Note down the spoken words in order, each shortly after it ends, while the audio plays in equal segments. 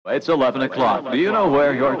It's 11 o'clock. Do you know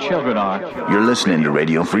where your children are? You're listening to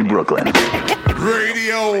Radio Free Brooklyn.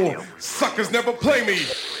 Radio suckers never play me.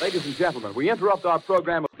 Ladies and gentlemen, we interrupt our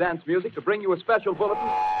program of dance music to bring you a special bulletin.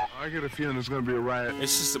 I get a feeling there's going to be a riot.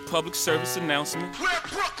 It's just a public service announcement. Where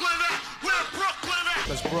Brooklyn at? Where Brooklyn at?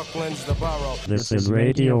 Because Brooklyn's the borough. This is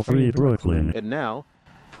Radio Free Brooklyn. And now,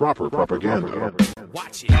 Proper propaganda.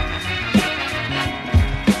 Watch it.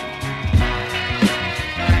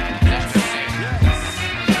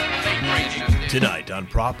 tonight on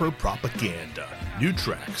Proper Propaganda, new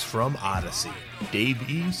tracks from Odyssey, Dave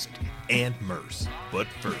East, and Merce. But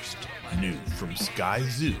first, new from Sky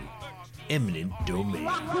Zoo, Eminent Domain.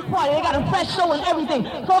 This party, they got a fresh show and everything.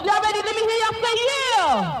 So if y'all ready, let me hear y'all say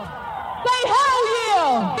yeah. Say hell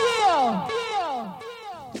yeah. Yeah.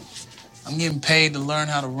 Yeah. I'm getting paid to learn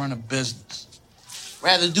how to run a business.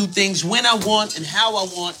 Rather do things when I want and how I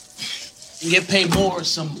want and get paid more at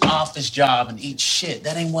some office job and eat shit.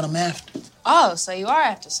 That ain't what I'm after. Oh, so you are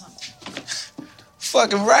after something.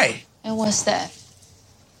 Fucking right. And what's that?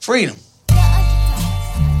 Freedom.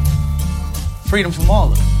 Freedom from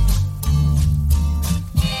all of it.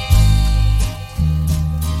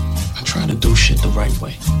 I try to do shit the right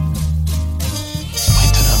way. Wait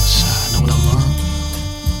to the other side. Know what I learned?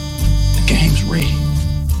 The game's rigged.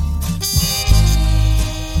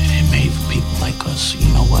 It ain't made for people like us, so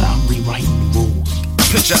you know what? I'm rewriting the rules.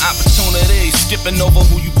 Picture opportunity, skipping over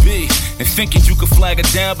who you be, and thinking you could flag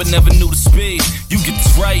it down but never knew the speed. You get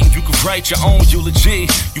this right, you can write your own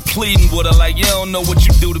eulogy. You pleading with her like you don't know what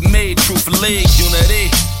you do to me. Truthfully,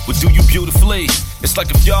 unity would do you beautifully. It's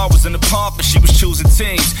like if y'all was in the park and she was choosing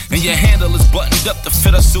teams, and your handle is buttoned up to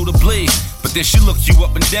fit her suitably. But then she looked you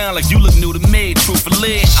up and down like you look new to me.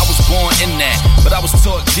 Truthfully, I was born in that, but I was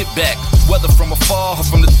taught get back. Whether from afar or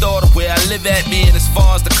from the thought of where I live at, being as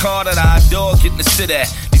far as the car that I adore, getting to sit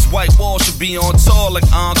at. These white walls should be on tour like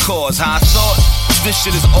encores. How I thought this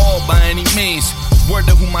shit is all by any means. Word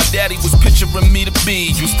to who my daddy was picturing me to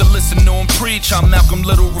be. Used to listen to him preach how Malcolm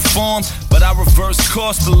Little reformed, but I reversed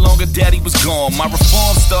course the longer daddy was gone. My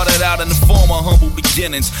reform started out in the form of humble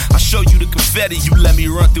beginnings. I show you the confetti, you let me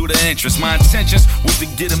run through the entrance. My intentions was to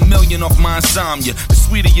get $1 million off my insomnia. The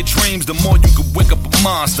sweeter your dreams, the more you could wake up a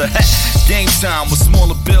monster. Game time with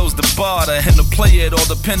smaller bills to barter, and the player it all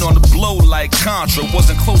depend on the blow like Contra.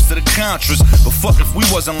 Wasn't close to the Contras, but fuck if we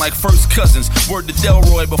wasn't like first cousins. Word to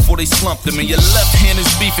Delroy before they slumped him. And your left hand is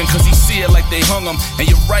beefing cause he see it like they hung him, and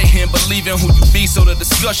your right hand believing who you be so the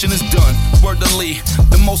discussion is done. Word to Lee,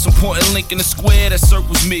 the most important link in the square that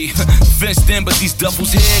circles me. Fenced in, but these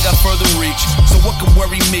duffels here got further reach. So what could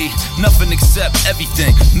worry me? Nothing except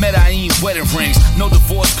everything. Medellin wedding rings. No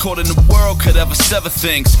divorce court in the world could ever sever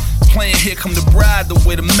things. Playing Here Come the Bride the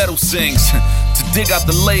way the metal sings. To dig out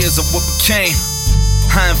the layers of what became,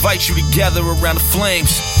 I invite you to gather around the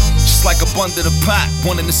flames. Just like up under the pot,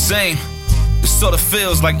 one and the same. It sort of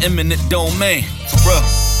feels like eminent domain. For real.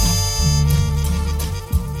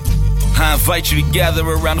 I invite you to gather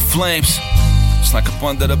around the flames. Just like up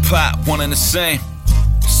under the pot, one and the same.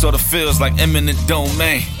 It sort of feels like eminent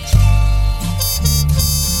domain.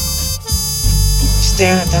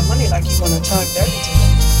 Staring at that money like you want to talk dirty to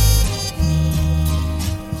me.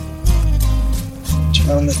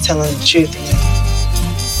 Jerome is telling the truth again.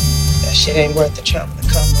 That shit ain't worth the trouble to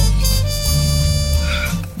come with.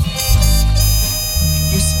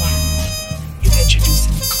 You smart. You introduce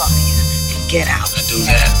him to Claudia and get out. I do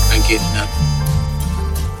that, I get nothing.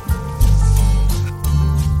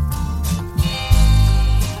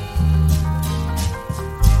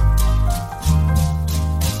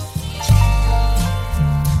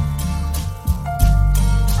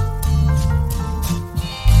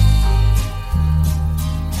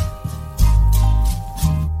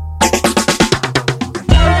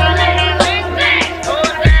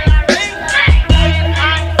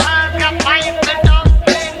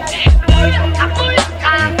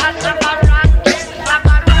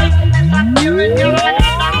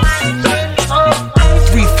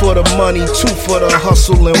 Money, 2 for the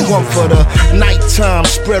hustle and 1 for the nighttime.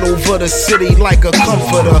 Spread over the city like a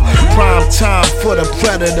comforter. Prime time for the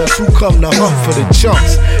predators who come to hunt for the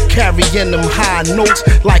chunks. Carrying them high notes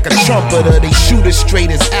like a trumpeter. They shoot as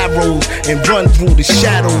straight as arrows and run through the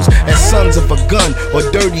shadows as sons of a gun or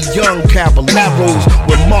dirty young caballeros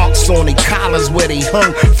with marks on their collars where they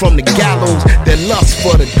hung from the gallows. Their lust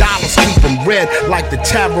for the dollars keep them red like the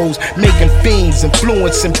tarots, making fiends,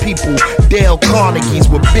 influencing people. Dale Carnegie's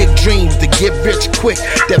with big dreams to get rich quick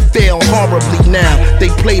that fail horribly now. They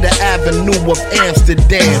play the avenue of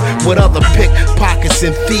Amsterdam with other pickpockets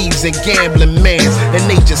and thieves and gambling mans, and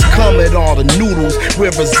they just Just come at all the noodles where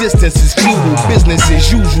resistance is futile. Business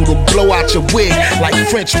as usual to blow out your wig like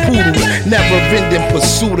French poodles. Never ending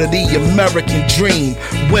pursuit of the American dream.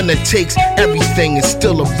 Winner takes everything is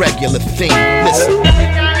still a regular thing. Listen.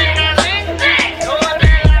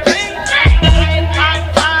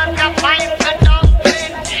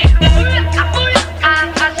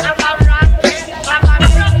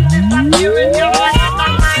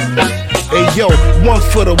 Yo, 1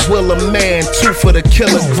 for the will of man, 2 for the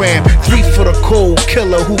kilogram, 3 for the cold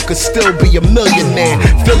killer who could still be a millionaire.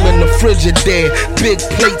 Filling the Frigidaire, big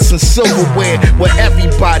plates and silverware, where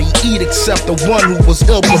everybody eat except the one who was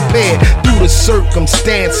ill prepared. Due to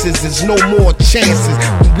circumstances, there's no more chances.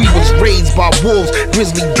 We was raised by wolves,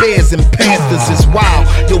 grizzly bears and panthers. It's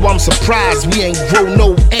wild, yo, I'm surprised we ain't grow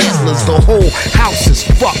no antlers. The whole house is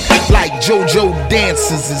fucked like JoJo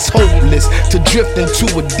dances. It's hopeless to drift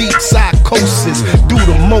into a deep psychosis. Do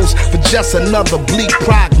the most for just another bleak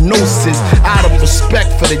prognosis. Out of respect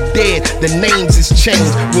for the dead, the names is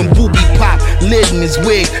changed. When Booby Pop lit in his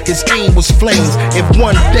wig, his aim was flames. If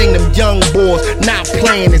one thing them young boys not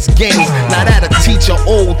playing his games, now that'll teach an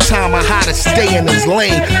old timer how to stay in his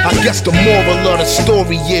lane. I guess the moral of the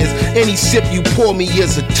story is any sip you pour me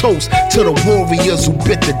is a toast to the warriors who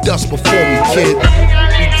bit the dust before me, kid.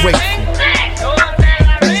 Be grateful.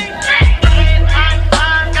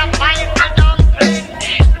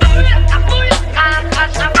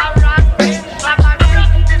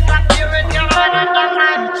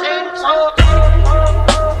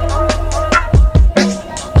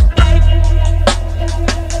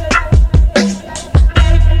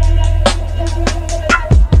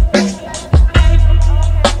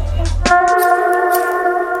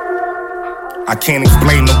 I can't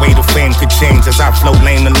explain the way the fame could change as I float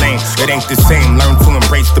lane to lane. It ain't the same, learn to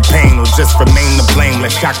embrace the pain or just remain to blame.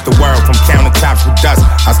 Let's shock the world from countertops with dust.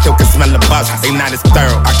 I still can smell the buzz, they not as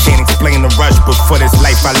thorough. I can't explain the rush, but for this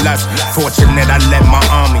life I lust. Fortunate I led my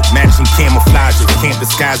army, matching camouflage it, can't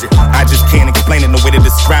disguise it. I just can't explain it, no way to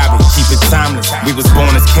describe it. Keep it timeless, we was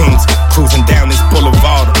born as kings, cruising down this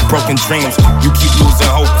boulevard of broken dreams. You keep losing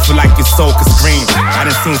hope, feel like your soul could scream. I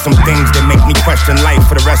done seen some things that make me question life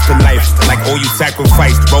for the rest of life. Like all you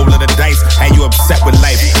sacrificed, roll of the dice, and you upset with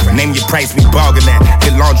life. Name your price, we bargain at.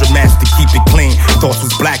 Hit laundromats to keep it clean. Thoughts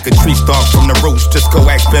was black, a tree stalk from the roots. Just go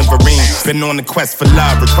ask Ben Vereen. Been on the quest for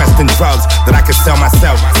love, requesting drugs that I could sell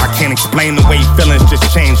myself. I can't explain the way feelings just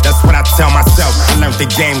changed. That's what I tell myself. I learned the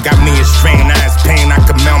game, got me a strain. I has pain, I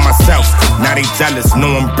could mail myself. Now they jealous,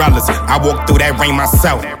 no umbrellas. I walk through that rain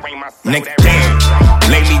myself. Nigga, damn.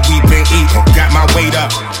 Lately we been eating, got my weight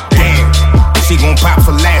up. Damn. She gon' pop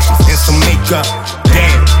for lashes and some makeup.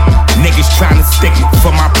 Damn, niggas tryna stick me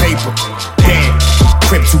for my paper. Damn,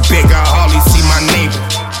 crib too big, I hardly see my neighbor.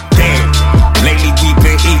 Damn, lately we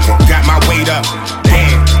been eating, got my weight up.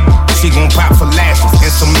 Damn, she gon' pop for lashes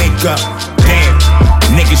and some makeup. Damn,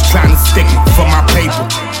 niggas tryna stick me for my paper.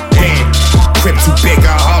 Damn, crib too big,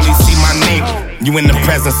 I hardly see my neighbor. You in the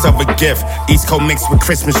presence of a gift, East Coast mixed with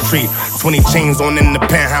Christmas tree. 20 chains on in the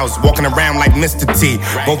penthouse, walking around like Mr. T.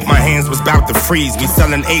 Both my hands was about to freeze. We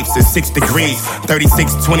selling apes at 6 degrees.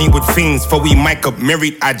 3620 with fiends, for we mic up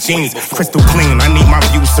married our jeans. Crystal clean, I need my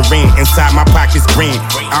view serene. Inside my pockets green.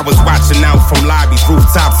 I was watching out from lobbies,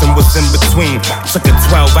 rooftops, and what's in between. Took a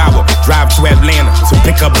 12-hour drive to Atlanta to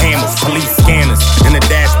pick up hammers, police scanners. In the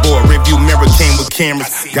dashboard, review mirror came with cameras.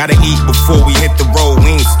 Gotta eat before we hit the road,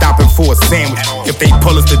 we ain't stopping for a sandwich. If they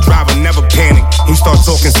pull us, the driver never panic. He start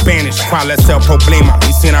talking Spanish. Qual es el problema?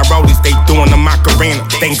 We seen our rollies, they doing the Macarena.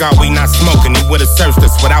 Thank God we not smoking. He would've searched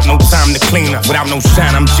us without no time to clean up. Without no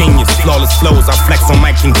shine, I'm genius. Flawless flows, I flex on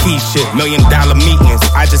Mike and Key shit. $1 million meetings.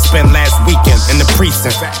 I just spent last weekend in the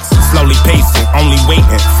precinct. Slowly pacing, only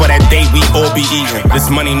waiting for that day we all be eating. This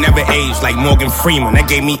money never aged like Morgan Freeman. That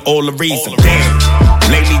gave me all the reason. Damn,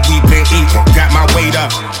 lately we been eating. Got my weight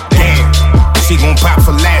up. Damn. She gon' pop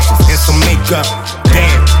for lashes and some makeup.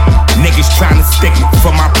 Damn, niggas tryna stick me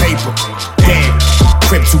for my paper. Damn,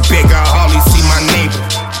 crib too big, I hardly see my neighbor.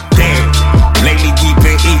 Damn, lately we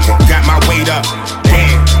been eating, got my weight up.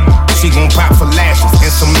 Damn, she gon' pop for lashes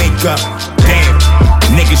and some makeup. Damn,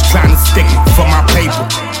 niggas tryna stick me for my paper.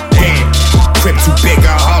 Damn, crib too big,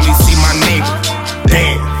 I hardly see my neighbor.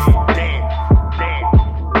 Damn.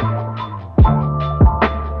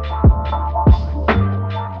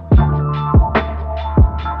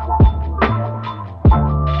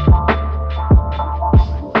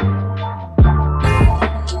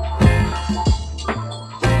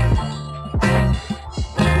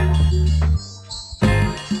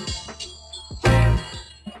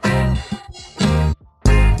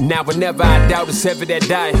 Now whenever I doubt, it's ever that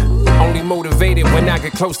die. Only motivated when I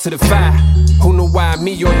get close to the fire. Who know why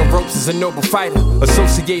me on the ropes is a noble fighter?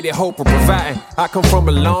 Associated hope of providing. I come from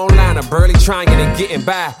a long line of barely trying and getting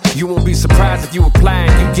by. You won't be surprised if you apply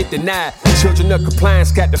and you get denied. Children of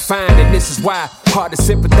compliance got defined, and this is why. Hard to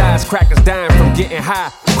sympathize, crackers dying from getting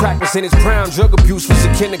high. Crackers in his prime, drug abuse was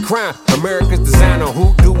akin to crime. America's design on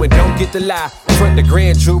who do and don't get the lie. Front the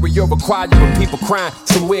grand jury, you're required when people crying.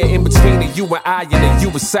 Somewhere in between the you and I, and the you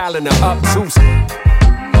was silent or obtuse.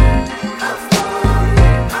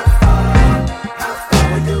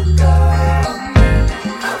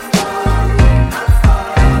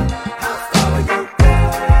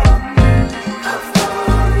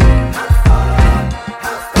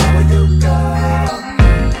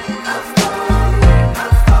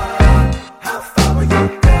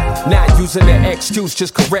 Using that excuse,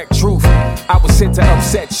 just correct truth. I was sent to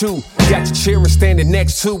upset you. Got you cheering, standing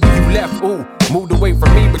next to when you left. Ooh, moved away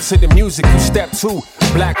from me, but to the music you stepped to.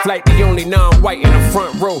 Black flight, the only non-white in the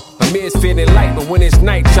front row. Amir's feeling light, but when it's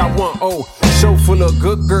night, y'all want old. Show full of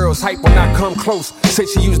good girls, hype when I come close. Say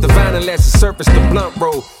she used the vinyl as a surface to blunt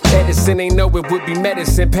roll. Edison ain't know it would be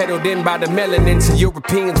medicine, peddled in by the melanin to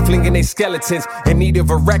Europeans flinging their skeletons in need of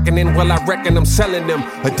a reckoning. Well, I reckon I'm selling them.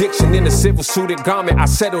 Addiction in a civil suited garment I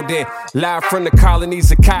settled in. Live from the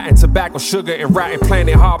colonies of cotton, tobacco, sugar, and rotten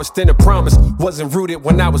planet. Harvesting a promise wasn't rooted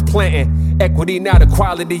when I was planting. Equity, not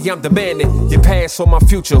equality, I'm demanding. Your past or my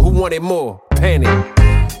future, who wanted more? Panic.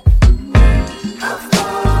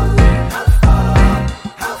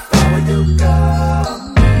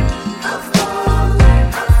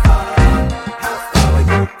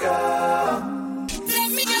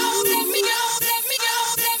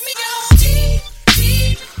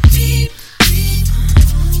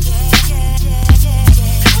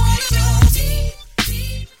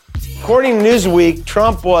 According to Newsweek,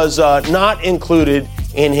 Trump was not included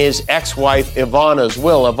in his ex-wife Ivana's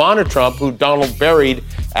will. Ivana Trump, who Donald buried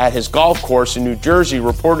at his golf course in New Jersey,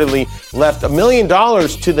 reportedly left $1 million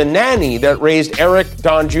to the nanny that raised Eric,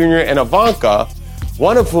 Don Jr., and Ivanka,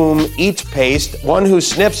 one of whom eats paste, one who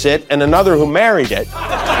sniffs it, and another who married it. She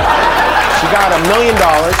got $1 million,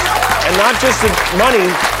 and not just the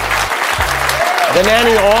money. The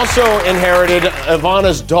nanny also inherited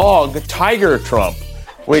Ivana's dog, Tiger Trump,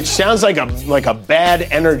 which sounds like a bad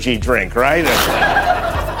energy drink, right?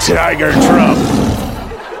 Tiger Trump.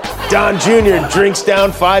 Don Jr. drinks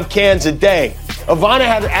down 5 cans a day. Ivana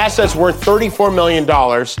had assets worth $34 million.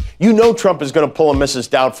 You know Trump is going to pull a Mrs.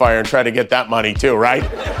 Doubtfire and try to get that money too, right?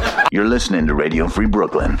 You're listening to Radio Free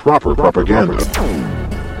Brooklyn. Proper propaganda.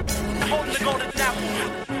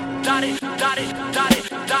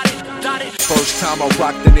 First time I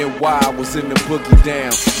rocked in NY was in the boogie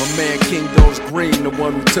down. My man King Doe's Green, the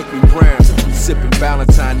one who took me brown. Sipping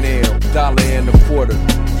Valentine ale,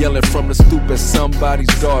 $1.25. Yelling from the stoop at somebody's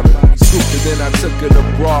daughter. Swooped and then I took her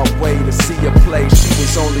to Broadway to see her play. She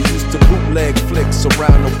was only used to bootleg flicks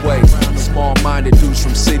around the way. Small-minded dudes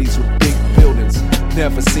from cities with big buildings.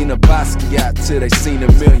 Never seen a Basquiat till they seen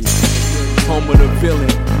a million. Home of the villain,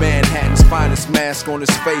 Manhattan's finest, mask on his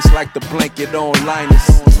face like the blanket on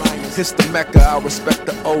Linus. It's the Mecca, I respect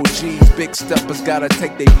the OGs. Big steppers gotta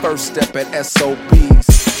take their first step at SOBs.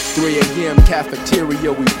 3 a.m.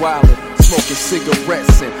 cafeteria, we wildin', smoking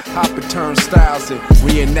cigarettes and hopping turnstiles and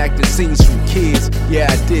reenacting scenes from kids. Yeah,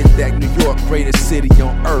 I did that. New York, greatest city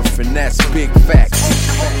on earth, and that's big facts.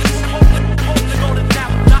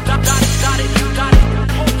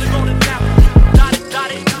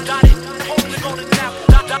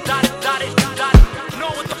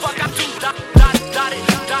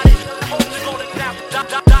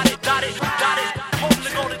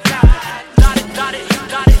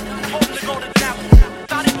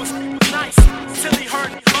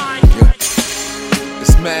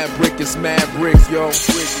 It's mad brick, yo.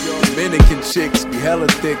 Dominican chicks be hella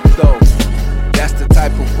thick, though. That's the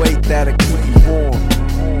type of weight that'll keep you warm.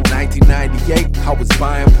 1998, I was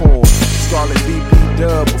buying porn. Scarlet BB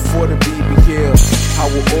dub before the BBL. I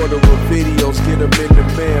will order her videos, get them in the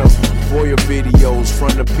mail. Voyeur videos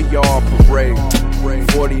from the PR parade.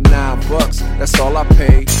 $49, that's all I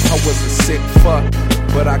paid. I was a sick fuck,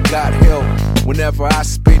 but I got help. Whenever I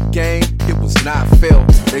spit game, it was not felt.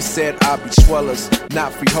 They said I be swellers,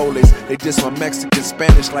 not frijoles. They diss my Mexican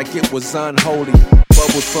Spanish like it was unholy.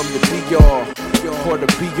 Bubbles from the BR, or the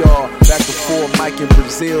BR. Back before Mike in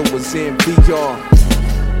Brazil was in VR.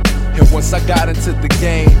 And once I got into the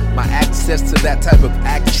game, my access to that type of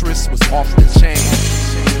actress was off the chain.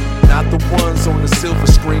 Not the ones on the silver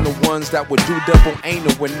screen, the ones that would do double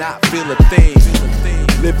anal and not feel a thing.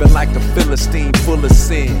 Living like a Philistine full of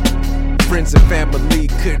sin. Friends and family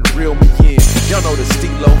couldn't reel me in. Y'all know the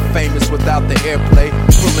Stilo, famous without the airplay.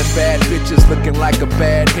 Pulling bad bitches, looking like a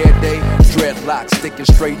bad hair day. Dreadlocks sticking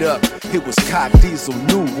straight up. It was Cock Diesel,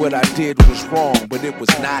 knew what I did was wrong, but it was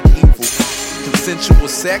not evil. Consensual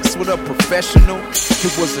sex with a professional,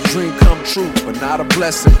 it was a dream come true, but not a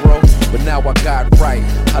blessing, bro. But now I got right.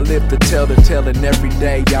 I live to tell the tale, and every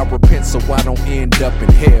day I repent so I don't end up in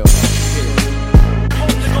hell.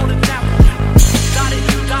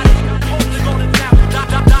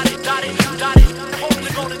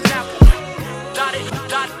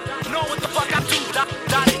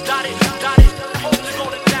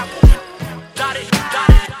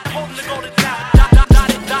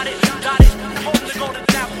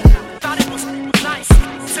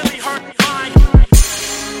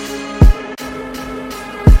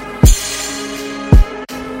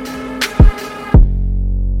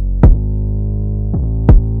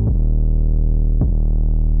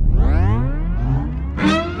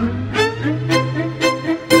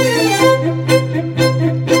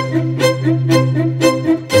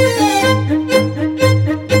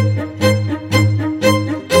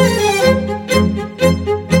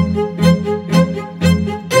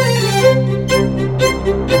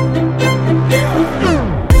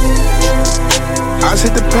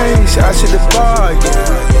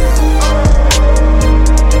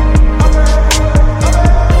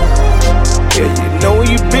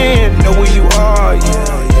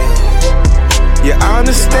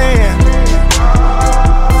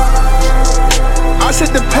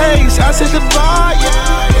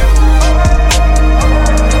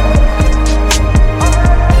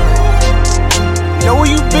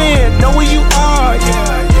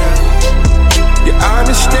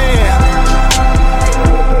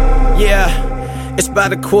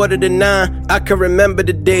 About 8:45, I can remember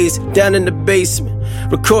the days down in the basement,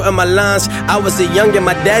 recording my lines. I was a youngin',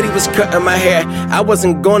 my daddy was cutting my hair. I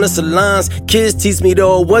wasn't going to salons. Kids teased me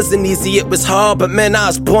though, it wasn't easy, it was hard, but man, I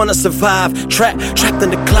was born to survive. Trapped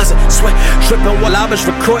in the closet, sweat dripping while I was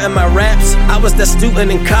recording my raps. I was that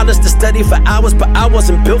student in college to study for hours, but I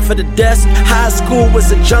wasn't built for the desk. High school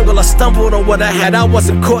was a jungle, I stumbled on what I had. I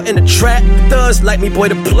wasn't caught in the trap. Thugs like me, boy,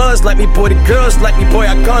 the plugs like me, boy, the girls like me, boy,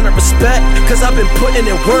 I garner respect, cause I've been putting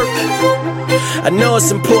in work. I know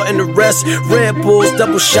it's important to rest. Red Bulls,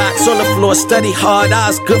 double shots on the floor, study hard,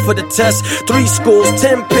 eyes good for the test. 3 schools,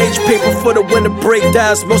 10-page paper for the winter break.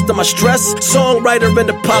 That's most of my stress. Songwriter and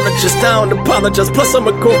apologist, I don't apologize. Plus I'm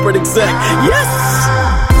a corporate exec. Yes!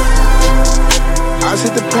 I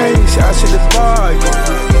set the pace, I set the bar, yeah.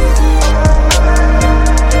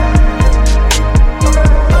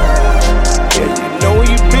 Know where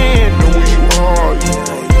you been, know where you are,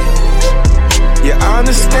 yeah, I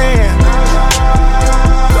understand.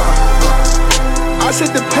 I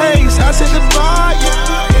set the pace, I set the bar, yeah.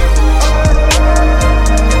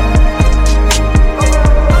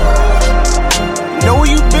 Know where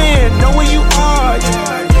you been, know where you are,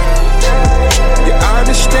 yeah, I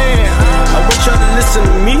understand. I want y'all to listen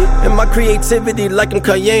to me and my creativity like I'm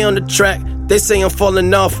Kanye on the track. They say I'm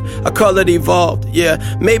falling off, I call it evolved, yeah.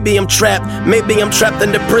 Maybe I'm trapped in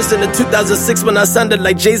the prison in 2006 when I sounded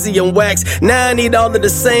like Jay-Z and Wax. Now I need all of the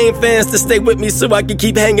same fans to stay with me so I can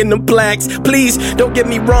keep hanging them plaques. Please, don't get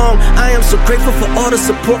me wrong, I am so grateful for all the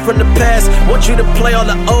support from the past. Want you to play all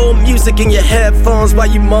the old music in your headphones while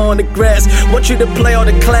you mow on the grass. Want you to play all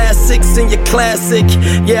the classics in your classic,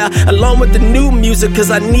 yeah. Along with the new music,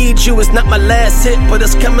 cause I need you, it's not my last hit, but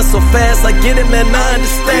it's coming so fast, I get it, man, I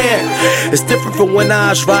understand. It's different from when I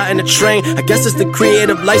was riding the train. I guess it's the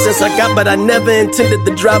creative license I got, but I never intended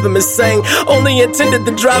to drive him insane. Only intended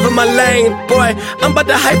to drive in my lane. Boy, I'm about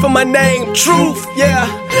to hype for my name. Truth, yeah.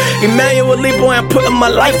 Emmanuel Lee, boy, I'm putting my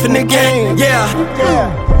life in the game, yeah.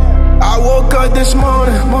 I woke up this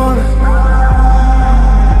morning.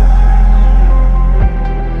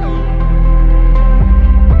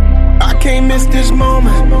 I can't miss this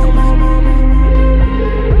moment.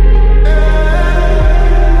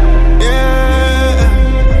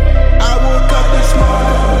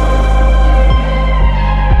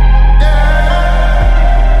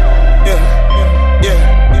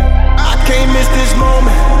 This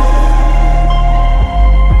moment,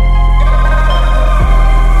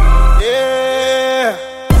 yeah.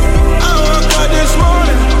 I woke up this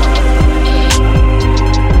morning,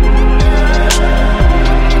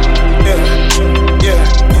 yeah.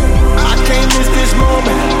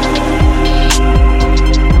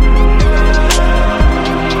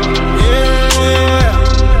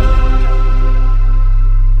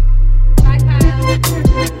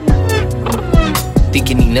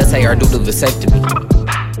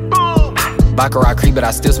 Baccarat creep, but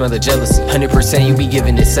I still smell the jealousy. 100% you be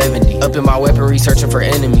giving it 70. Up in my weaponry, searching for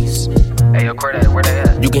enemies. Hey, yo, where they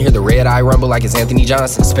at? You can hear the red eye rumble like it's Anthony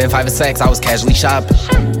Johnson. Spent 5 and 6, I was casually shopping.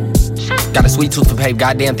 Got a sweet tooth for paper,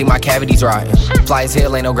 goddamn think my cavity's rotten. Fly as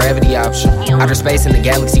hell, ain't no gravity option. Outer space in the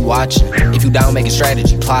galaxy watching. If you down, make a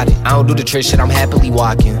strategy, plot it. I don't do the trick shit, I'm happily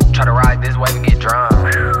walking. Try to ride this wave and get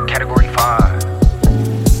drawn. Category 5.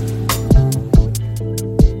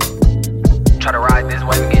 Try to ride this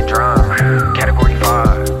wave and get drawn. Category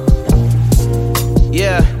 5.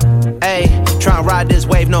 Yeah, ayy. Try and ride this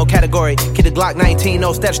wave, no category. Get the Glock 19,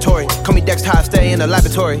 no statutory. Call me Dexter, I stay in the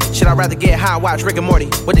laboratory. Should I rather get high, watch Rick and Morty?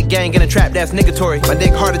 With the gang in a trap, that's nigatory. My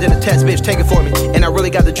dick harder than a test, bitch, take it for me. And I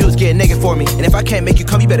really got the juice, get naked for me. And if I can't make you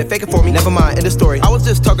come, you better fake it for me. Never mind, end the story. I was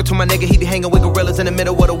just talking to my nigga, he be hanging with gorillas in the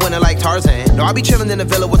middle of the winter like Tarzan. No, I be chilling in the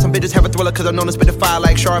villa with some bitches, have a thriller, cause I'm known to spit the fire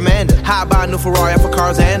like Charmander. High buy a new Ferrari for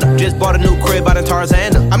cars and just bought a new crib out in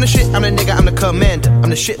Tarzana. I'm the shit, I'm the nigga, I'm the commander.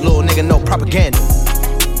 I'm the shit, little nigga, no propaganda.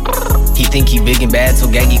 He think he big and bad,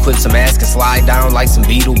 so gang equip some ass and slide down like some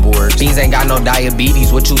beetle boards. Beans ain't got no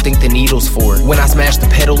diabetes, what you think the needle's for? When I smash the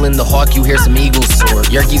pedal in the hawk, you hear some eagles soar.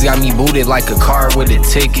 Yerkes got me booted like a car with a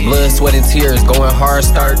ticket. Blood, sweat, and tears, going hard,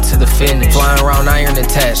 start to the finish. Flying around iron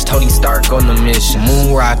attached, Tony Stark on the mission.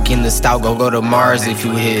 Moon rock in the stout, go to Mars if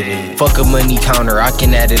you hit it. Fuck a money counter, I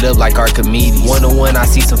can add it up like Archimedes. 1-on-1, I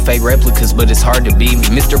see some fake replicas, but it's hard to beat me.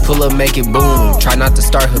 Mr. Pull up, make it boom, try not to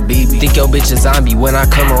start Habibi. Think your bitch a zombie, when I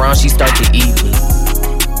come around, she start to eat me.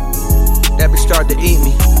 That bitch start to eat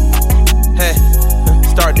me. Hey,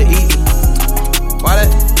 start to eat me. Why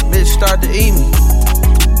that bitch start to eat me?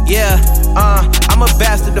 Yeah, I'm a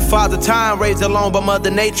bastard, the father time, raised alone by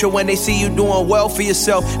Mother Nature. When they see you doing well for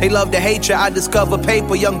yourself, they love to hate you. I discover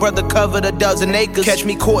paper, young brother covered a dozen acres. Catch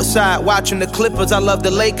me courtside, watching the Clippers, I love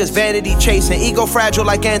the Lakers. Vanity chasing, ego fragile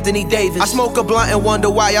like Anthony Davis. I smoke a blunt and wonder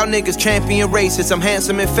why y'all niggas champion races. I'm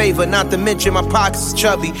handsome in favor, not to mention my pockets is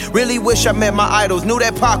chubby. Really wish I met my idols, knew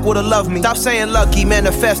that Pac would've loved me. Stop saying lucky,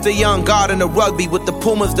 manifest a young god in the rugby with the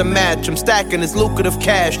Pumas to match. I'm stacking this lucrative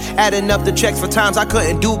cash, adding up the checks for times I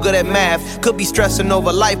couldn't do good at math. Could be stressing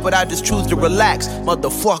over life, but I just choose to relax,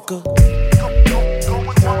 motherfucker.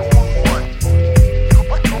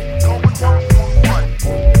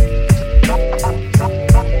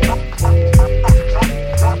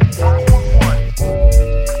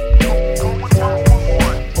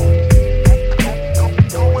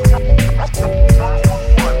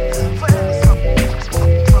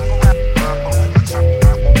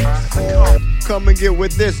 Come and get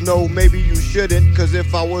with this, no, maybe you shouldn't. Cause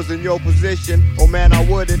if I was in your position, oh man, I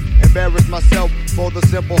wouldn't embarrass myself for the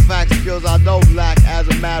simple facts, skills I don't lack. As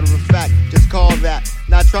a matter of fact, just call that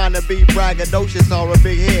not trying to be braggadocious or a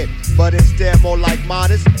big head, but instead more like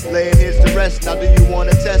modest, laying hits to rest. Now do you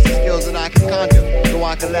wanna test the skills that I can conjure so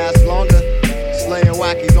I can last longer? Slaying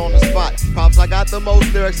wackies on the spot. Props, I got the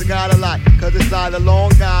most lyrics, I got a lot. Cause it's either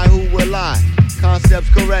long guy who will lie. Concepts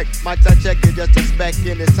correct, mics I check it just to spec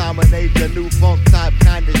in this time of nature. New funk type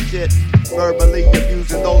kind of shit. Verbally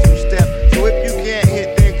abusing those who step. So if you can't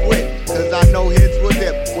hit, then quit. Cause I know hits will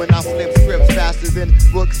dip when I flip scripts faster than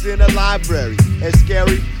books in a library. It's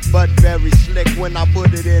scary, but very slick when I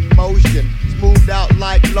put it in motion. Smoothed out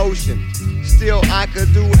like lotion. Still I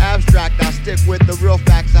could do abstract. I stick with the real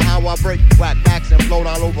facts of how I break whack backs and float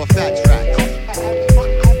all over fat tracks.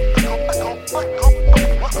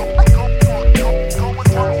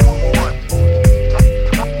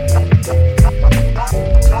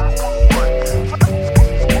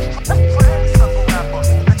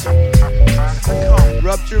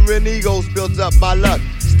 Rupturing egos built up by luck.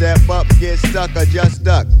 Step up, get stuck, or just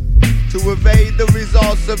duck. To evade the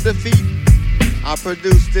results of defeat, I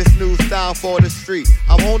produced this new style for the street.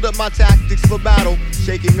 I've honed up my tactics for battle,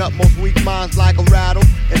 shaking up most weak minds like a rattle.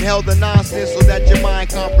 Inhale the nonsense so that your mind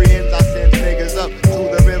comprehends. I send niggas up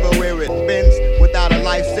to the river where it bends without a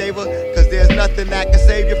lifesaver. Cause there's nothing that can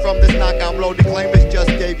save you from this knockout blow the claimants just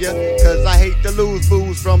gave you. Cause I hate to lose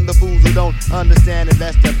booze from the fools who don't understand it.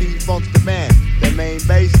 That's the P-Funk's the band. The main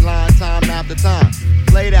bass line time after time.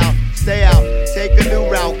 Played out, stay out, take a new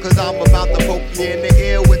route. Cause I'm about to poke you in the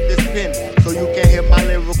ear with this pen. So you can hear my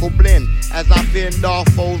lyrical blend. As I fend off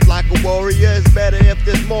foes like a warrior. It's better if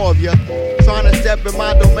there's more of you. Trying to step in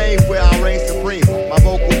my domain where I reign supreme. My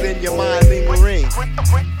vocals in your mind lingering.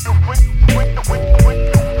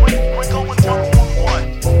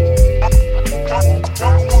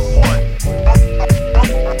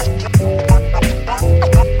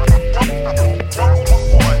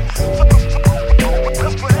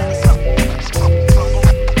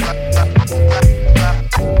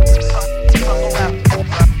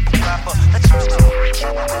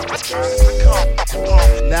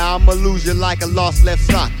 Now I'ma lose you like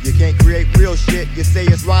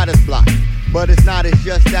But it's not, it's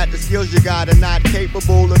just that the skills you got are not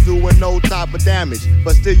capable of doing no type of damage.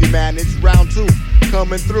 But still you manage. Round 2,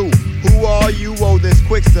 coming through. Who are you? Oh, this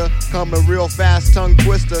Quickster. Coming real fast, tongue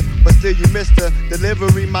twister. But still you missed the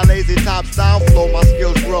delivery, my lazy top style flow. My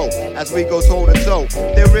skills grow as we go toe to toe.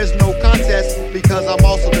 There is no contest because I'm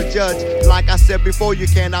also the judge. Like I said before, you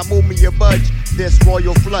cannot move me or budge this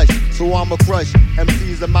royal flush, so I'ma crush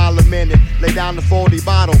MCs a mile a minute. Lay down the 40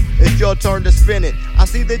 bottle, it's your turn to spin it. I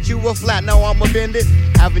see that you were flat, now I'ma bend it.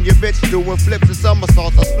 Having your bitch doing flips and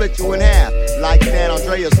somersaults, I split you in half like San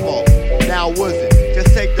Andreas fault. Now was it?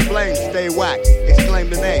 Just take the blame, stay whack, exclaim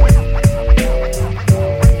the name.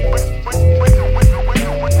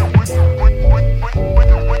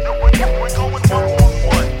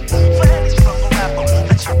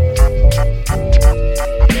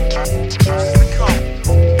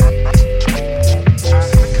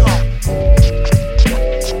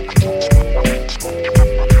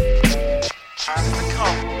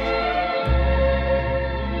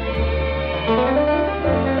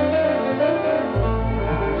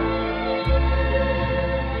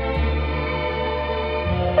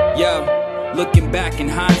 Looking back in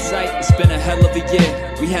hindsight, it's been a hell of a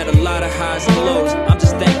year. We had a lot of highs and lows. I'm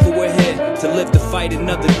just thankful we're here to live to fight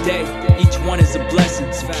another day. Each one is a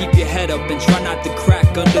blessing, so keep your head up and try not to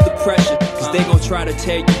crack under the pressure. Cause they gon' try to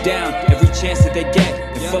tear you down every chance that they get.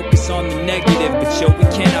 And focus on the negative, but yo, we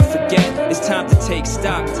cannot forget. It's time to take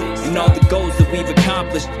stock in all the goals that we've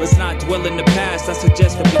accomplished. Let's not dwell in the past, I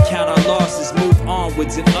suggest that we count our losses. Move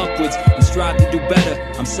onwards and upwards and strive to do better.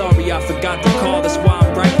 I'm sorry I forgot to call, that's why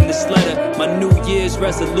I'm writing this letter. My New Year's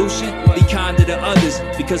resolution, be kinder to others,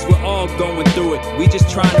 because we're all going through it. We just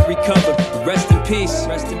trying to recover. Rest in peace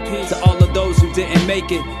to all of those who didn't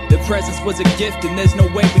make it. Their presence was a gift and there's no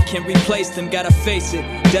way we can replace them. Gotta face it,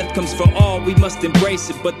 death comes for all, we must embrace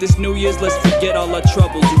it. But this New Year's, let's forget all our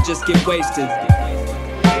troubles and just get wasted.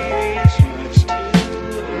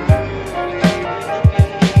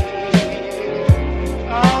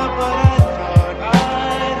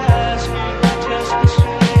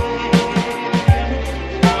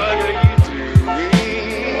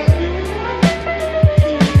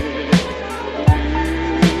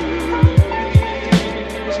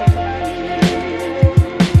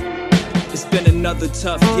 Another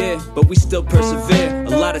tough year, but we still persevere. A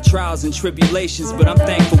lot of trials and tribulations, but I'm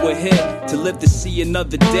thankful we're here to live to see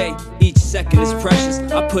another day. Each second is precious.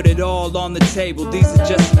 I put it all on the table. These are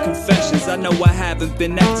just some confessions. I know I haven't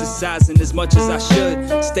been exercising as much as I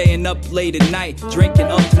should. Staying up late at night, drinking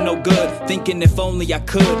up to no good. Thinking if only I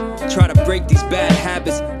could try to break these bad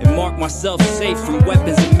habits and mark myself safe from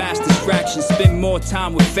weapons and mass distractions. Spend more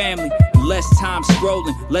time with family, less time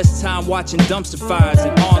scrolling, less time watching dumpster fires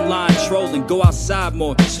and online trolling. Go outside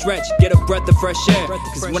more, stretch, get a breath of fresh air.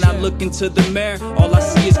 Cause when I look into the mirror, all I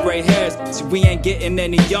see is gray hairs. See, we ain't getting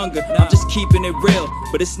any younger, I'm just keeping it real.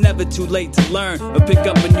 But it's never too late to learn or pick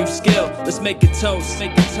up a new skill. Let's make a toast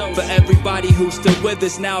for everybody who's still with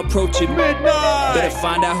us now approaching midnight. Better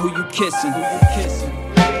find out who you kissing.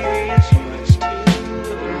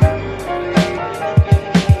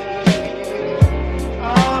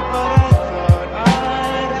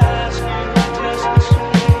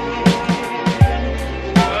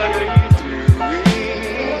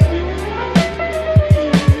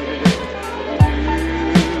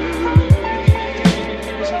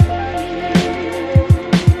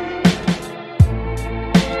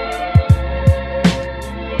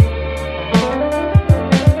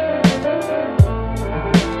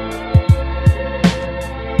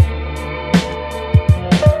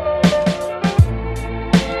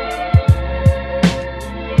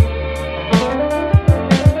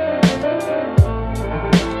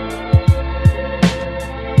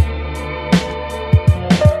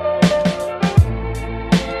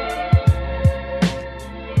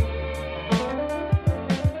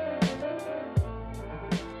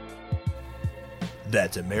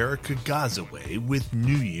 That's America Gazaway with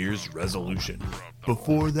New Year's Resolution.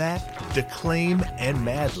 Before that, Declaim and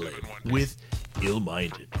Madlib with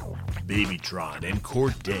Ill-Minded. Babytron and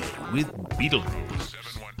Corday with Beetlejuice.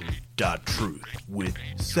 Dot Truth with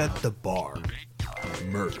Set the Bar.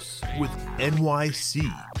 Merce with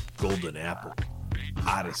NYC Golden Apple.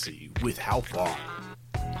 Odyssey with How Far.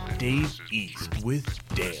 Dave East with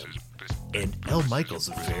Damn. And L. Michaels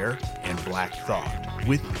Affair and Black Thought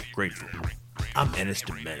with Grateful. I'm Ennis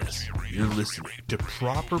de Menace. You're listening to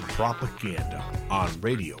Proper Propaganda on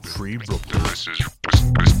Radio Free Brooklyn. This is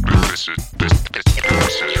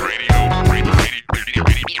Radio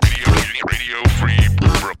Free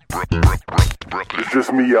Brooklyn. It's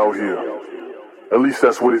just me out here. At least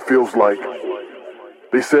that's what it feels like.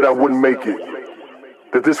 They said I wouldn't make it.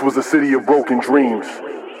 that this was a city of broken dreams.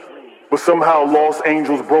 But somehow lost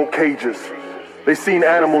angels broke cages. They seen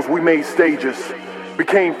animals, we made stages.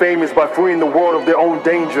 Became famous by freeing the world of their own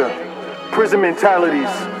danger. Prison mentalities,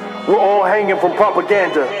 we're all hanging from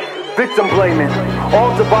propaganda. Victim blaming,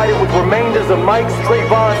 all divided with remainders of Mikes,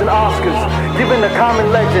 Trayvons, and Oscars. Given the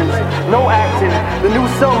common legends, no acting. The new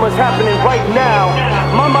Selma's happening right now.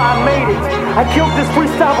 Mama, I made it. I killed this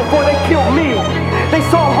freestyle before they killed me. They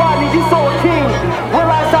saw Rodney, you saw a king.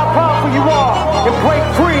 Realize how powerful you are and break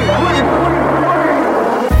free.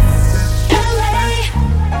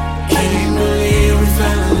 Can't believe we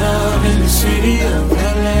fell in love in the city of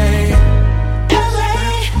LA.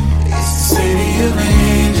 It's the city of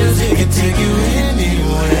angels, it can take you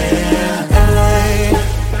anywhere. LA,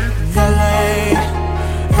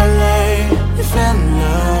 you fell in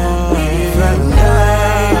love, you fell in love.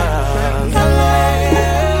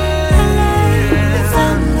 You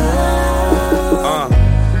fell in love.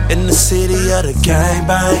 In the city of the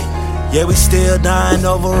gangbang, yeah, we still dying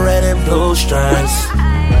over red and blue stripes.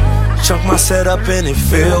 Chunk my setup and it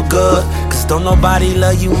feel good, cause don't nobody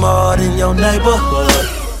love you more than your neighborhood.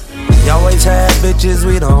 We always had bitches,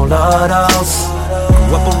 we don't love those.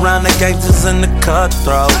 Grew up around the gangsters and the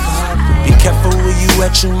cutthroats. Be careful where you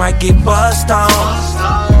at, you might get bust on.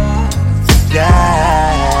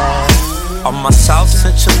 Yeah. On my South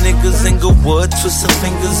Central niggas, Inglewood, twisting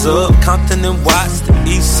fingers up. Compton and Watts, the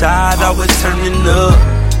east side, always turning up.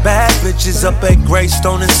 Bad bitches up at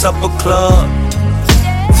Greystone and Supper Club.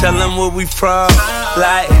 Tell them where we from,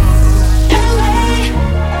 like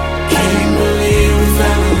can't believe we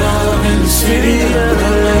fell in love in the city of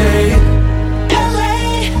LA.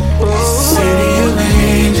 It's the city of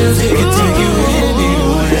angels, it can take you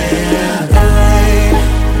anywhere. LA,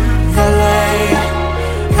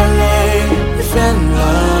 we fell in love.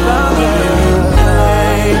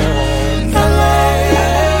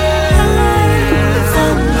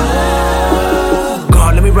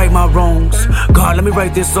 God, let me right my wrongs. God, let me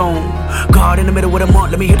write this song. God, in the middle of the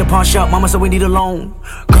month, let me hit the pawn shop. Mama said we need a loan.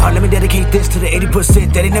 God, let me dedicate this to the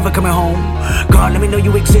 80% that ain't never coming home. God, let me know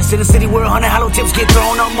you exist in a city where 100 hollow tips get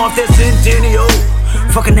thrown. I'm off that Centennial.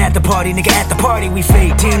 Fucking at the party, nigga, at the party we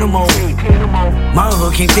fade 10 or more. My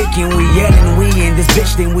hood came thick and we yelling, we in this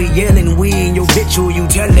bitch, then we yelling, we in your bitch, who you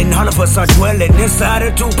telling? All of us are dwelling inside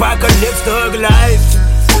a Tupacalypse thug life.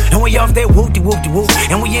 And we off that whoop-de-whoop-de-whoop,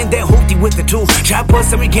 and we in that hoopty with the two. Chop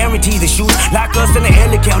us and we guarantee the shoot. Lock us in the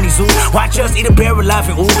LA County Zoo. Watch us eat a bear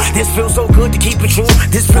alive and ooh, this feels so good to keep it true.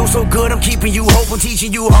 This feels so good, I'm keeping you hope. I'm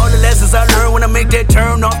teaching you all the lessons I learned when I make that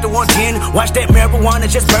turn off the 110. Watch that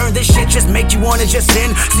marijuana just burn, this shit just make you wanna just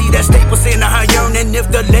sin. See that Staples in I yearn, and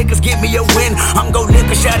if the Lakers give me a win, I'm gon'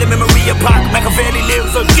 lick a shot of memory of Pac. Machiavelli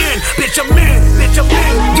lives again. Bitch, I'm in, bitch, I'm in.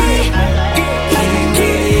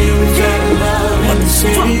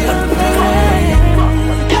 City of LA.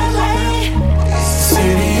 It's the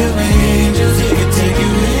city of angels, it can take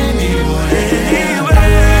you anywhere.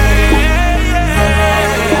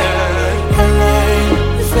 LA,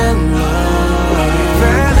 you fell in love.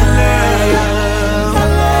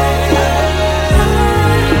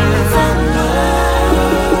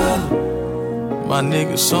 My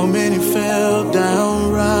niggas, so many fell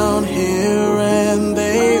down around here and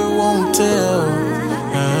they won't tell.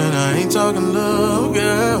 And I ain't talking love,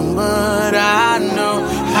 girl, but I know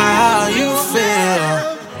how you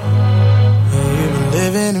feel. You've been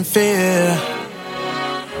living in fear.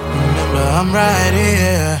 Remember, I'm right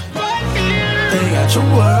here. They got your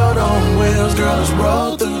world on wheels, girl, let's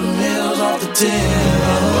roll through the mills off the tin.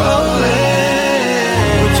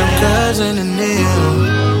 Rolling with your cousin and Neil.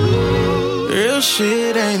 Real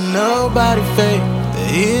shit, ain't nobody fake.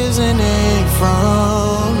 There isn't any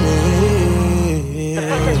from me.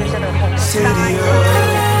 City of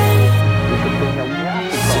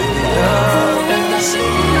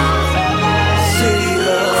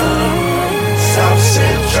South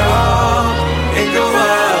Central, ain't go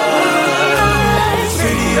out.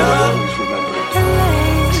 City of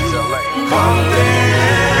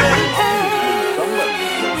Compton,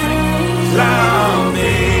 Long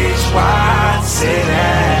Beach, White City.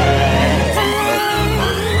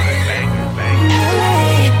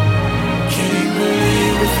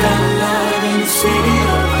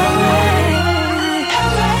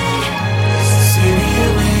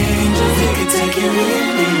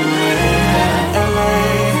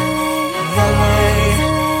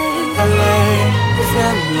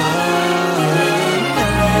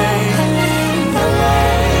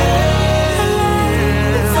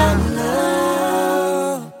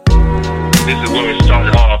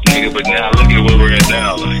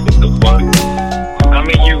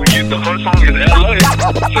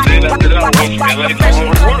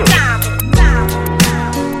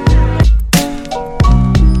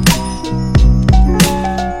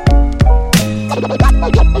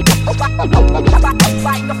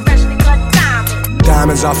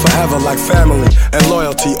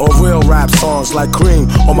 songs like cream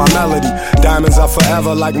on my melody. Diamonds are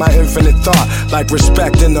forever like my infinite thought, like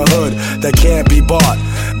respect in the hood that can't be bought.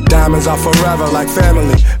 Diamonds are forever like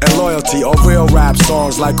family and loyalty, or real rap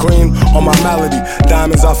songs like cream on my melody.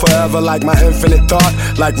 Diamonds are forever like my infinite thought,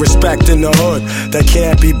 like respect in the hood that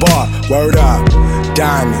can't be bought. Word up,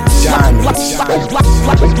 diamonds, diamonds.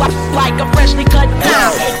 Like a freshly cut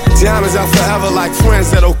diamond. Diamonds are forever like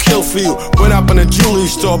friends that'll kill for you. Went up in a jewelry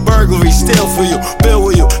store, burglary, steal for you, bill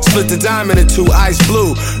with you, split the diamond in two, ice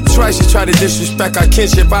blue. Twice you try to disrespect our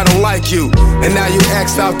kinship, I don't like you. And now you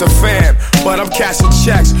X'd out the fam, but I'm cashing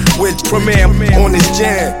checks with Premier on this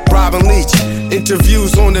jam. Robin Leach,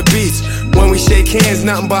 interviews on the beach. When we shake hands,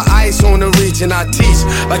 nothing but ice on the reach. And I teach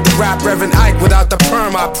like the rap Reverend Ike, without the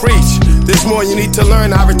perm I preach. There's more you need to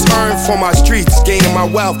learn, I return from my streets, gaining my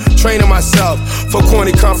wealth, training myself for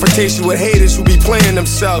corny confrontation with haters who be playing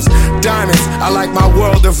themselves. Diamonds, I like my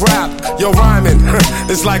world of rap. Yo, rhyming,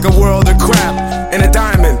 it's like a world of crap. And a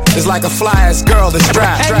diamond is like a fly-ass girl that's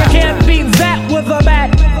strapped. And you can't beat that with a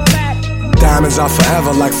bat. Diamonds are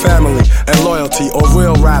forever like family and loyalty, or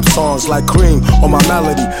real rap songs like cream on my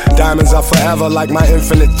melody. Diamonds are forever like my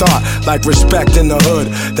infinite thought, like respect in the hood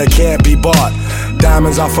that can't be bought.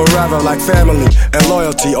 Diamonds are forever like family and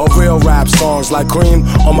loyalty, or real rap songs like cream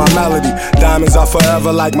on my melody. Diamonds are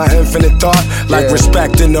forever like my infinite thought, like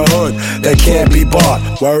respect in the hood that can't be bought.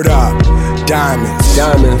 Word up, diamonds,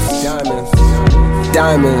 diamonds, diamonds,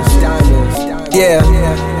 diamonds, diamonds.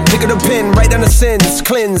 Yeah. Pick up the pen, write down the sins,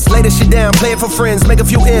 cleanse, lay this shit down, play it for friends, make a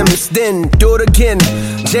few M's, then do it again.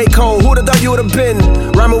 J. Cole, who'd have thought you would've been?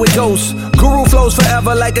 Rhyming with ghosts, guru flows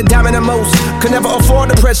forever like a diamond at most. Could never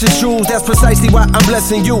afford the precious jewels, that's precisely why I'm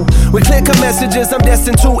blessing you. With clear-cut messages, I'm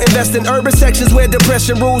destined to invest in urban sections where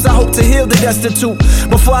depression rules. I hope to heal the destitute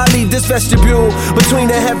before I leave this vestibule.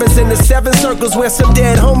 Between the heavens and the seven circles where some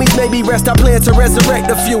dead homies maybe rest, I plan to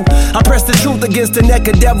resurrect a few. I press the truth against the neck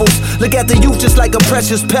of devils. Look at the youth just like a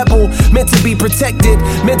precious pebble, meant to be protected.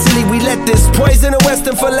 Mentally we let this poison of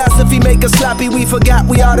Western philosophy make us sloppy. We forgot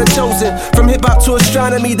we are the chosen. From hip-hop to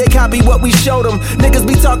astronomy, they copy what we showed them. Niggas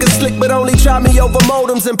be talking slick but only try me over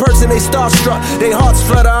modems. In person they starstruck, they hearts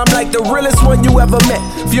flutter. I'm like the realest one you ever met.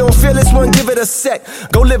 If you don't feel this one, give it a sec.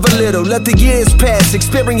 Go live a little, let the years pass.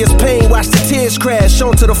 Experience pain, watch the tears crash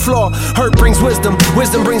onto the floor. Hurt brings wisdom,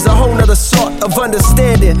 wisdom brings a whole nother sort of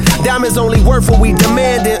understanding. Diamonds only worth what we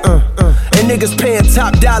demanding. And niggas paying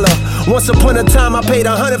top dollar. Once upon a time I paid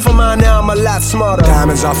 100 for mine, now I'm a lot smarter.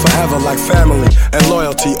 Diamonds are forever like family and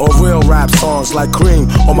loyalty, or real rap songs like cream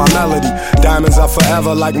on my melody. Diamonds are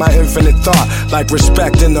forever like my infinite thought, like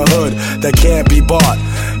respect in the hood that can't be bought.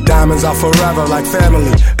 Diamonds are forever like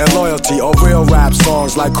family and loyalty, or real rap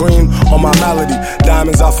songs like cream on my melody.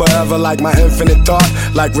 Diamonds are forever like my infinite thought,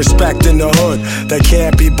 like respect in the hood that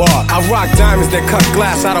can't be bought. I rock diamonds that cut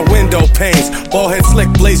glass out of window panes, ball head slick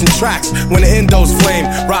blazing tracks when the endos flame.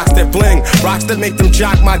 Rocks that bling, rocks that make them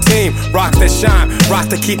jock my team. Rocks that shine, rocks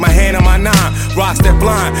that keep my hand on my nine. Rocks that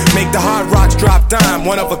blind, make the hard rocks drop dime.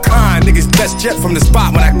 One of a kind, niggas best jet from the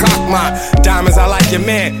spot when I cock mine. Diamonds are like your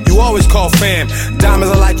man, you always call fam.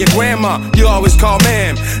 Diamonds are like your grandma, you always call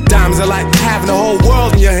ma'am. Diamonds are like having the whole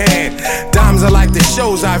world in your hand. Diamonds are like the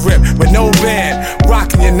shows I rip with no band.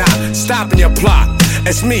 Rocking your knot, stopping your plot.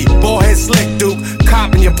 It's me, ballhead slick duke,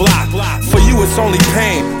 copping your block. For you it's only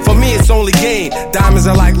pain, for me it's only gain. Diamonds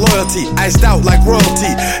are like loyalty, iced out like royalty.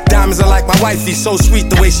 Diamonds are like my wifey, so sweet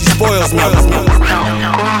the way she spoils me.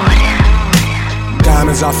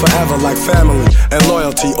 Diamonds are forever like family and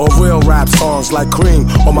loyalty, or real rap songs like cream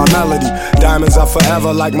on my melody. Diamonds are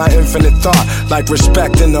forever like my infinite thought, like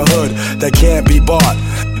respect in the hood that can't be bought.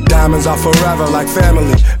 Diamonds are forever like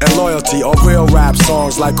family and loyalty, or real rap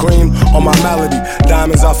songs like cream on my melody.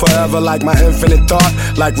 Diamonds are forever like my infinite thought,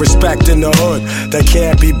 like respect in the hood that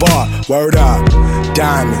can't be bought. Word up,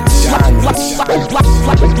 diamonds, diamonds.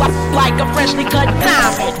 Like a freshly cut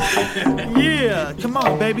diamond. Yeah, come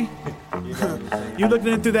on, baby. You looking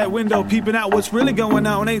in through that window, peeping out what's really going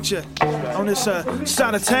on, ain't you? On this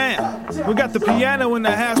side of town, we got the piano in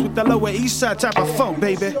the house with the Lower East Side type of funk,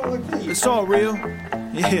 baby. It's all real.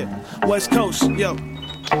 Yeah, West Coast, yo.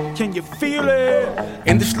 Can you feel it?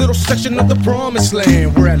 In this little section of the promised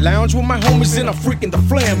land, where I lounge with my homies and I'm freaking the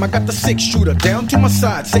flam. I got the 6-shooter down to my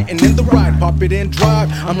side, sitting in the ride, pop it and drive.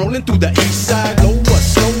 I'm rolling through the east side, lower,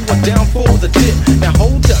 slower, down for the dip. Now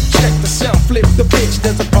hold up, check the sound, flip the bitch.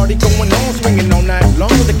 There's a party going on, swinging all night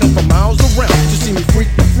long. They come from miles around to see me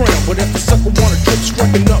freak the frown. But if the sucker wanna trip,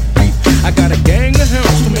 striking up beat, I got a gang of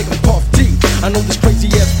hounds to make them puff teeth. I know this crazy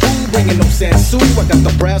ass fool bringing no Sansu. I got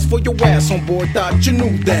the brass for your ass on board, thought you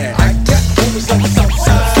knew that. I got homies on the south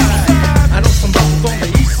side, I know some on the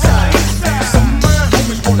east side. Some of my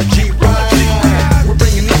homies wanna G-ride.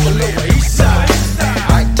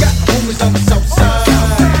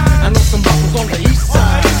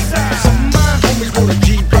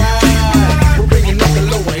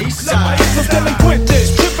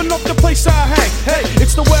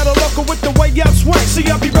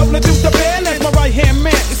 see I be rolling through the Badlands. My right hand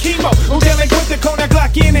man is Chemo, who delinquent, Kodak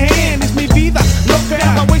Glock in hand. It's me vida, loca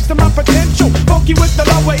out my waste of my potential. Funky with the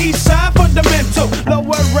Lower East Side fundamental.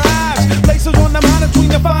 Lower rise, places on the mile between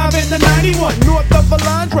the 5 and the 91. North of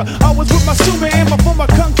Alondra, I was with my Sue man, my former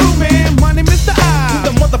Kung Fu man. My name is the I. Who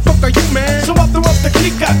the motherfucker you, man? So I threw up the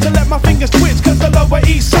click out to let my fingers twitch, cause the Lower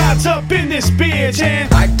East Side's up in this bitch.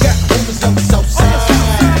 And I got homies on the south side.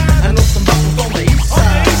 I know some bosses on the east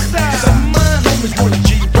side. Some of my homies want a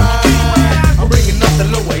G-Ride. I'm bringing up the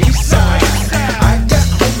Lower East Side. I got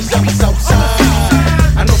homies on the south side.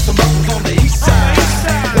 I know some bosses on the east side.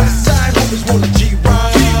 West side homies want a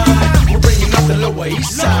G-Ride. We're bringing up the Lower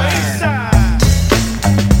East Side.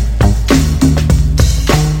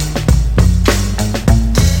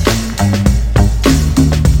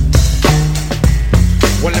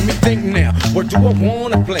 Where do I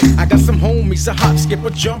wanna play? I got some homies, a hop, skip, or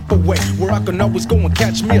jump away, where I can always go and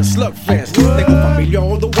catch me a slugfest. They go familiar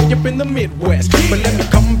all the way up in the Midwest. But let me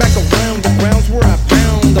come back around the grounds where I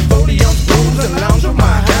found the 40-ounce blues and lounge with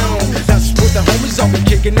my hound. That's where the homies all be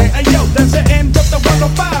kicking it. Hey yo, that's the end of the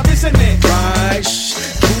 105, isn't it? Right,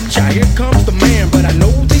 Poocha, here comes the man. But I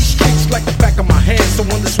know these streets like the back of my hand. So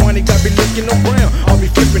when the Swanee got me looking around, I'll be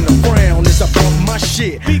flipping the frown as I bump my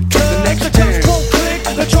shit. Because the next time won't click,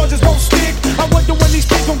 the charges won't stick. I wonder when these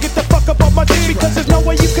kids gon' get the fuck up off my dick. Because there's no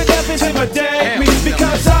way you could ever intimidate me.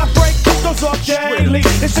 Because I break those off daily.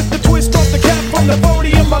 It's just the twist off the cap from the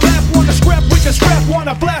podium. My lap wanna scrap, we can scrap.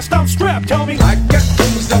 Wanna blast, I'm strapped, homie. I got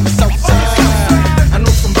homies on the south side. I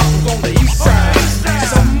know some bottles on the east side.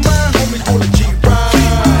 Some of my homies want a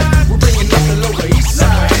G-Ride. We're bringing up the Lower East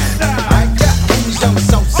Side. I got homies on the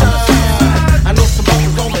south side. I know some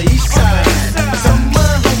bottles on the east side. Some of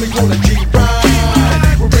my homies want a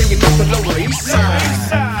G-Ride. We're bringing up the Lower East Side.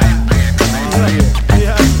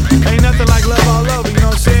 Yeah, ain't nothing like love all over, you know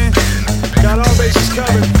what I'm saying? Got all bases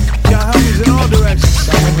covered. Got homies in all directions.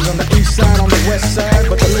 Got homies on the east side, on the west side,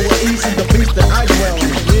 but the Lower East is the beast that I dwell in.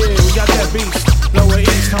 Yeah, we got that beast. Lower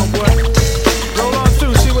East, homeboy. Roll on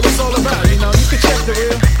through, see what it's all about, you know? You can check the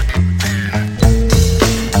real.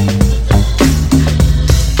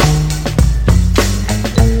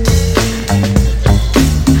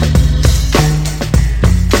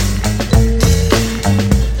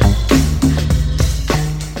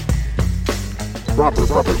 Proper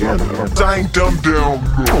propaganda. Dang dumb down.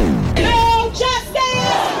 No justice!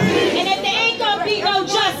 And if there ain't gonna be no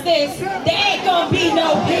justice, there ain't gonna be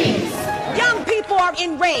no peace. Young people are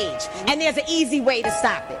enraged, and there's an easy way to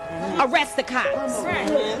stop it. Arrest the cops.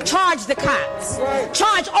 Charge the cops.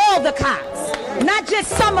 Charge all the cops. Not just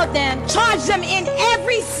some of them. Charge them in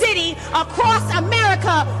every city across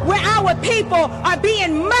America where our people are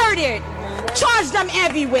being murdered. Charge them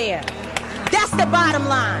everywhere. That's the bottom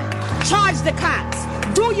line. Charge the cops.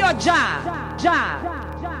 Do your job.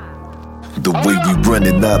 The way we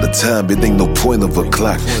running out of time, it ain't no point of a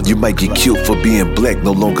clock. You might get killed for being black,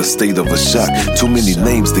 no longer state of a shock. Too many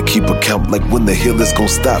names to keep account, like when the hell is gon'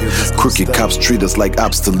 stop? Crooked cops treat us like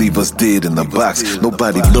ops to leave us dead in the box.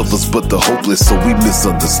 Nobody love us but the hopeless, so we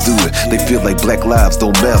misunderstood. They feel like black lives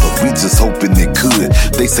don't matter, we just hoping it could.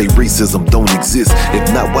 They say racism don't exist,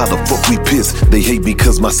 if not, why the fuck we pissed? They hate me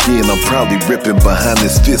cause my skin, I'm probably ripping behind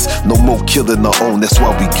his fist. No more killing our own, that's why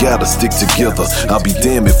we gotta stick together. I'll be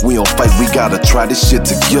damned if we don't fight, we gotta try this shit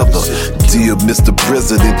together. Dear Mr.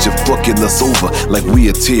 President, you're fucking us over like we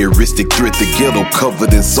a terroristic threat. The ghetto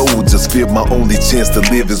covered in soldiers. Fear my only chance to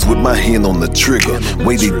live is with my hand on the trigger.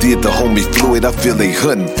 Way they did the homie Floyd, I feel they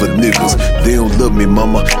hunting for niggas. They don't love me,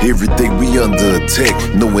 mama. Every day we under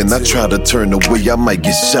attack. Knowing I try to turn away, I might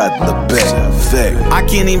get shot in the back. Fact. I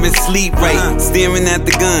can't even sleep right. Staring at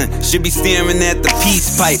the gun, should be staring at the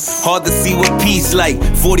peace pipe. Hard to see what peace like.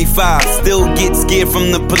 45, still get scared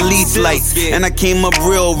from the police lights. And I came up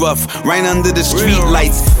real rough, right under the street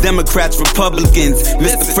lights. Democrats, Republicans,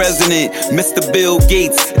 Mr. President, Mr. Bill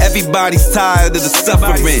Gates. Everybody's tired of the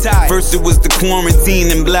suffering. First it was the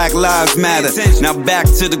quarantine and Black Lives Matter. Now back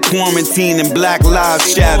to the quarantine and Black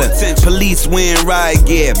Lives shatter. Police wearing riot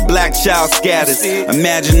gear, black child scatters.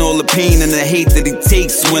 Imagine all the pain and the hate that it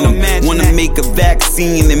takes when I wanna make a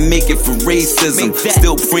vaccine and make it for racism.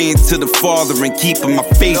 Still praying to the Father and keeping my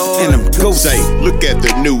faith in him. Go say, look at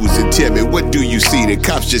the news and tell damn it, what do you see? The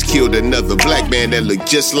cops just killed another black man that looked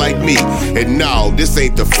just like me. And no, this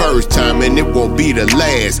ain't the first time and it won't be the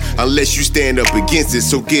last, unless you stand up against it,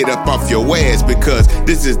 so get up off your ass, because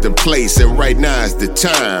this is the place and right now is the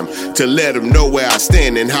time to let them know where I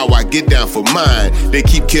stand and how I get down for mine. They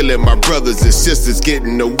keep killing my brothers and sisters,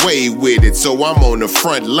 getting away with it, so I'm on the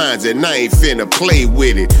front lines and I ain't finna play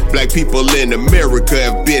with it. Black people in America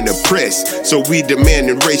have been oppressed, so we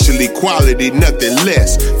demanding racial equality, nothing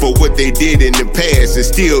less, for what they did in the past and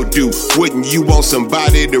still do. Wouldn't you want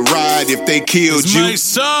somebody to ride if they killed you? My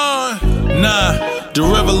son, nah, the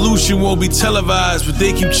revolution won't be televised, but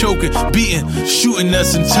they keep choking, beating, shooting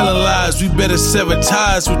us and telling lies. We better sever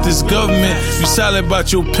ties with this government. You silent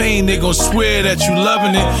about your pain, they gon' swear that you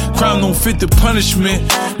loving it. Crime don't fit the punishment,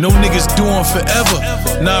 no niggas doing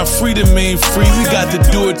forever. Nah, freedom ain't free, we got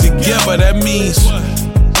to do it together. That means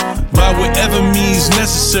by whatever means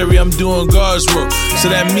necessary, I'm doing God's work. So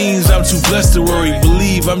that means I'm too blessed to worry.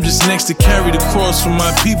 Believe I'm just next to carry the cross for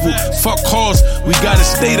my people. Fuck cause, we gotta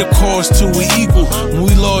stay the cause till we equal. When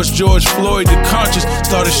we lost George Floyd, the conscience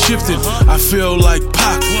started shifting. I feel like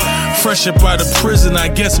Pac, fresh up out of prison. I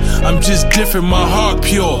guess I'm just different, my heart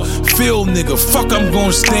pure. Feel nigga, fuck I'm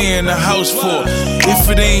gonna stay in the house for. If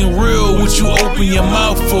it ain't real, what you open your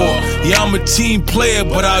mouth for? Yeah, I'm a team player,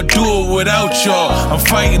 but I'll do it without y'all. I'm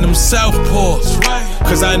fighting them southpaws,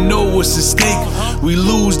 cause I know what's at stake. We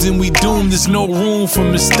lose, then we doomed, there's no room for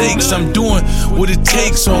mistakes. I'm doing what it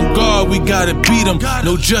takes, on God, we gotta beat them.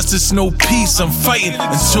 No justice, no peace, I'm fighting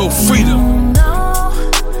until freedom.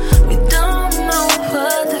 We don't know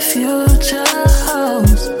what the future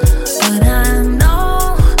holds, but I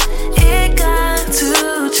know it got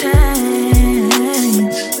to change.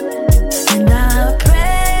 And I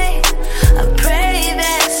pray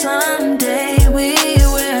that someday we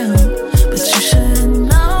will. But you should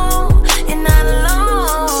know you're not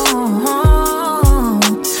alone.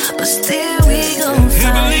 But still we gon' fight.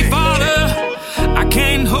 Heavenly Father, I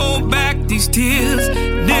can't hold back these tears.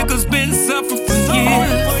 Niggas been suffering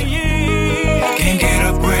for years. Can't get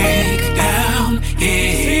a breakdown,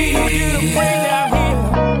 yeah.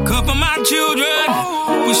 Cover my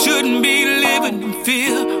children, we shouldn't be living in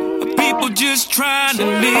fear, but people just trying to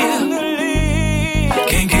live.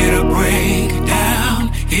 Can't get a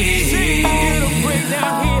breakdown, yeah.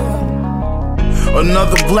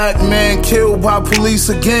 Another black man killed by police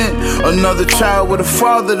again. Another child with a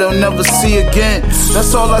father they'll never see again.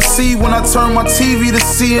 That's all I see when I turn my TV to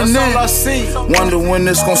CNN. That's all I see. Wonder when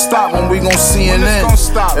this gon' stop, when we gon' CNN.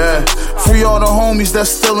 Yeah. Free all the homies that's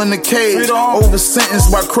still in the cage. Over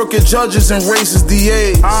sentenced by crooked judges and racist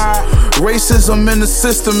DAs. Racism in the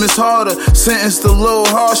system is harder. Sentenced a little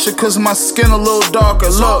harsher cause my skin a little darker.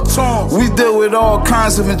 Look, we deal with all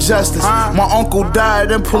kinds of injustice. My uncle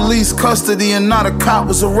died in police custody and not a cop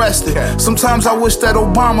was arrested. Sometimes I wish that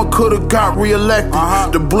Obama could've got reelected.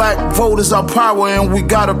 The black vote is our power and we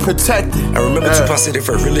gotta protect it. I remember Tupac said it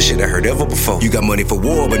for realest shit I heard ever before. You got money for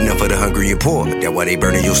war, but none for the hungry and poor. That's why they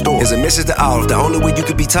burning your store. It's a message to all. The only way you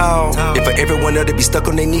could be tall, if for everyone else to be stuck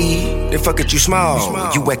on their knee, then fuck it, you small.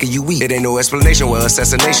 You whack or you weak. It ain't no explanation where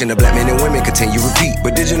assassination of black men and women continue repeat.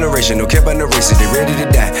 But this generation don't care about no races. They ready to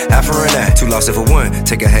die, eye for an eye, two lost for one.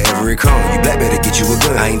 Take a however it come. You black better get you a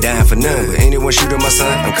gun. I ain't dying for none. But anyone shooting my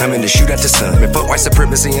son, I'm coming to shoot at the sun. Man, fuck white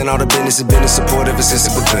supremacy and all the business has been supportive since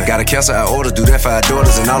it begun. Gotta cancel our orders, do that for our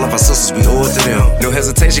daughters and all of our sisters, we owe it to them. No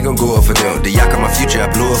hesitation gon' go up for them. The yak on my future,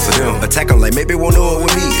 I blew up for them. Attack them like maybe won't know it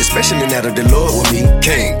with me, especially now that the Lord with me.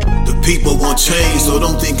 King. The people won't change, so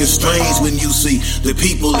don't think it's strange when you see the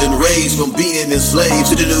people enraged from being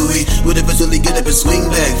enslaved to the Louis. Would eventually get up and swing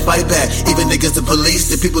back, fight back. Even against the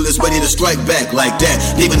police, the people is ready to strike back like that.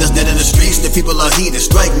 Leaving us dead in the streets, the people are heated,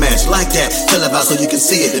 strike match like that. Televised so you can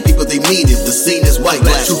see it, the people they need it. The scene is white,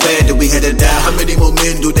 black. Too bad that we had to die. How many more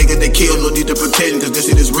men do they get they kill? No need to pretend, cause this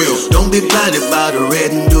shit is real. Don't be blinded by the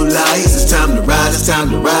red and blue lights. It's time to rise, it's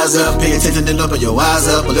time to rise up. Pay attention and open your eyes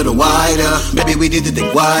up a little wider. Maybe we need to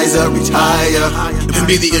think wiser, reach higher, and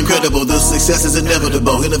be the incredible. The success is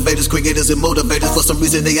inevitable. Innovators, creators, and motivators. For some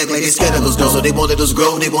reason they act like they scared of us, though. So they won't let us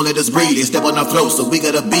grow, they won't let us breathe. They step on our throats, so we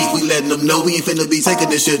gotta beef. We letting them know we ain't finna be taking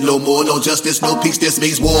this shit no more. No justice, no peace, this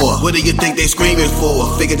means war. What do you think they screaming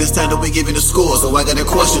for? Figure this time that we giving the score. So I got a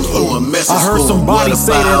question for a message. I heard somebody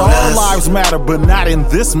say that all lives matter, but not in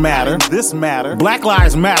this matter. This matter. Black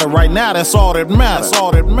lives matter right now. That's all that matters. That's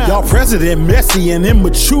all that matters. Y'all president messy and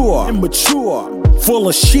immature. Full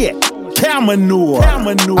of shit. cow manure.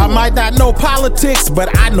 I might not know politics,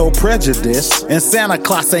 but I know prejudice. And Santa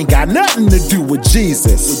Claus ain't got nothing to do with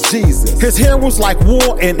Jesus. His hair was like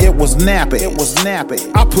wool and it was nappy.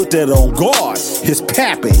 I put that on God. His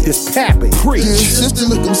pappy. Preach. Dear sister,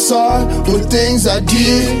 look, I'm sorry for the things I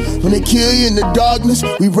did. When they kill you in the darkness,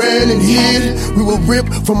 we ran and hid. We were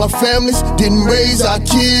ripped from our families, didn't raise our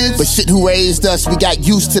kids. But shit, who raised us? We got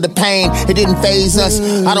used to the pain. It didn't faze us.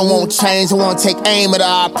 I don't want change. I want to take aim at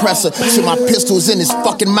our oppressor. Shit, my pistol's in his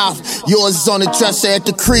fucking mouth. Yours is on the dresser at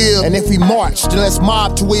the crib. And if we march, then let's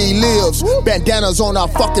mob to where he lives. Bandanas on our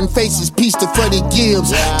fucking faces. Peace to Freddie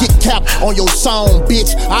Gibbs. Get capped on your song,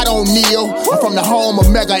 bitch. I don't kneel. I'm from the home of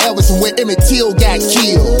Mega Everson where Emmett Till got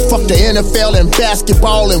killed. Fuck the NFL and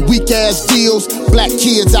basketball and weak ass deals. Black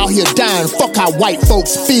kids out here dying. Fuck how white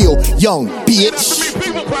folks feel. Young bitch.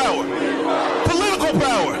 People power, political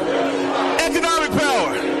power, economic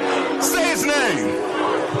power. Say his name.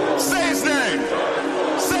 Say his name.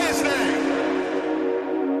 Say his name.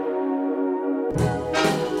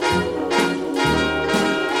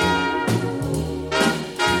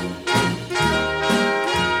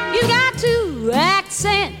 You got to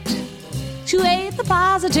accentuate the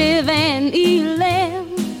positive and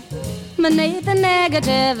eliminate the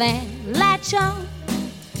negative and latch on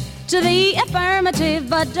to the affirmative,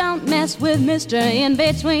 but don't mess with Mr.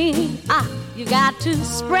 In-Between. You got to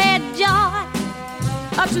spread joy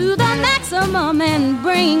up to the maximum and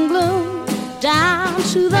bring gloom down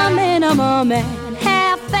to the minimum and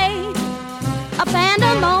have faith. A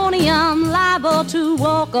pandemonium liable to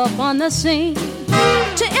walk up on the scene.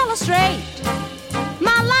 To illustrate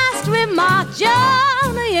my last remark,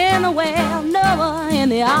 Jonah in the well, Noah in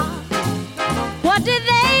the ark. What did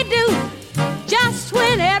they do just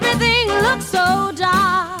when everything looked so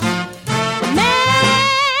dark?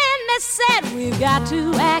 Man, they said we've got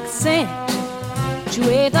to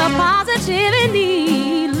accentuate the positive and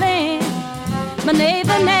eliminate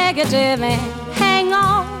the negative and hang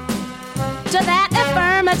on to that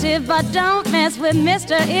affirmative, but don't mess with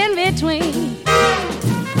Mr. In-Between.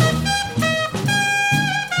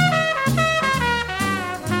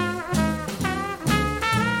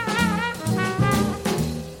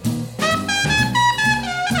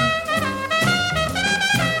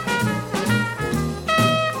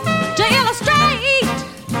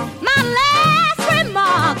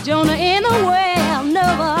 Jonah in the well,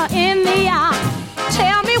 Noah in the ark.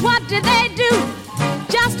 Tell me, what did they do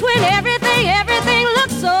just when everything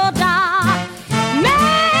looked so dark?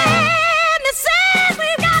 Man, they said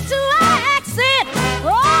we've got to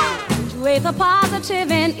accentuate the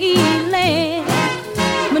positive and eliminate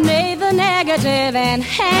the negative and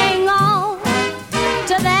hang on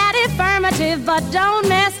to that affirmative, but don't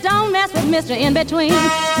mess with Mr. In-Between. No,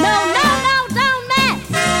 don't mess.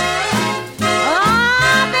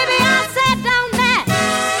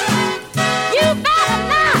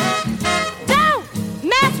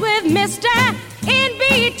 Mr.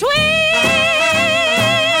 In-Between,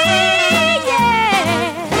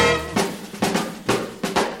 yeah.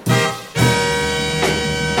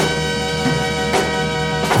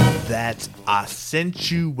 That's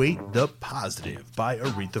Accentuate the Positive by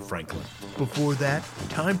Aretha Franklin. Before that,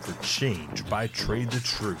 Time for Change by Trade the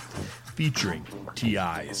Truth, featuring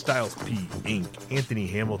T.I., Styles P, Inc., Anthony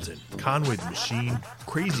Hamilton, Conway the Machine,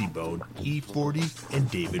 Crazy Bone, E40, and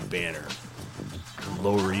David Banner.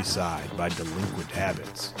 Lower East Side by Delinquent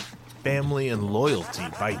Habits, Family and Loyalty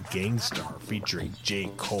by Gangstar featuring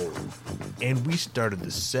J. Cole, and we started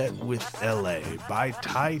the set with LA by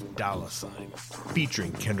Ty Dolla $ign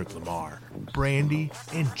featuring Kendrick Lamar, Brandy,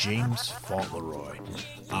 and James Fauntleroy.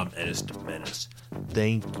 I'm Ennis de Menace.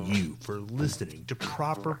 Thank you for listening to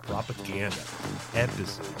Proper Propaganda.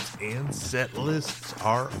 Episodes and set lists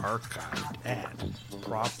are archived at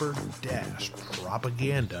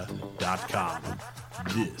proper-propaganda.com.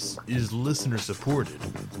 This is listener-supported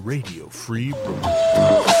Radio Free Brooklyn.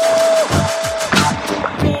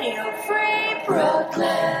 Radio Free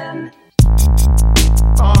Brooklyn.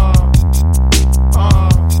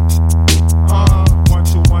 1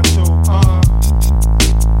 2 1 2.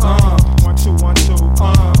 1 2 1 2.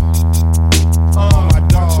 My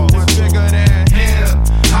dog. It's bigger than hip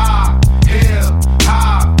hop, hip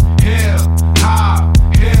hop, hip hop,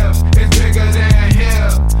 hip. It's bigger than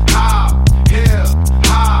hip hop, hip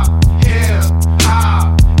hop, hip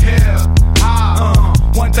hop, hip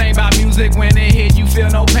hop. One thing about music, when it hit, you feel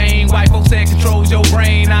no pain. White folks that controls your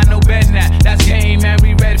brain. I know better than that. That's game, man.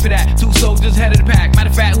 We ready for that. 2 soldiers head of the pack. Matter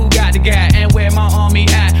of fact, who got the gat and where my army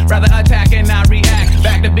at? Rather attack and not react.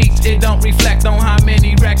 Back to beats, it don't reflect on how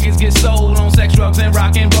many records get sold on sex, drugs, and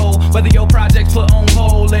rock and roll. Whether your projects put on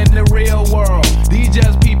hold in the real world. These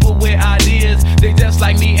just people with ideas.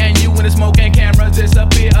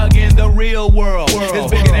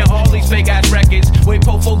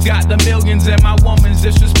 got the millions and my woman's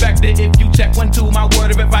disrespected. If you check 1, 2, my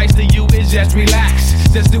word of advice to you is just relax.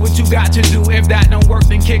 Just do what you got to do. If that don't work,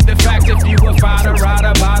 then kick the facts. If you a fighter,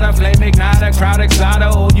 rider, bada, flame igniter, crowd exciter,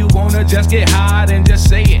 or you wanna just get high, then just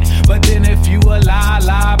say it. But then if you a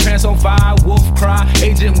lie, pants on fire, wolf cry,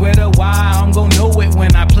 agent with a Y, I'm gon' know it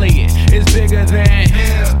when I play it. It's bigger than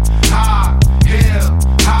hip hop, hip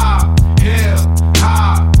hop, hip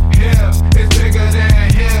hop, hip. It's bigger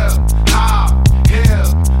than hip hop, hip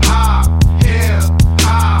hop, hip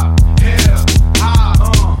hop, hip hop.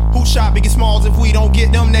 Who shot Biggie Smalls? If we don't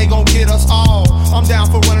get them, they gon' get us all. I'm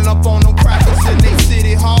down for running up on them crackers in they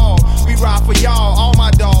city hall. We ride for y'all, all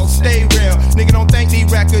my dogs, stay real. Nigga, don't think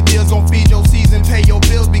these record deals gon' feed your season, pay your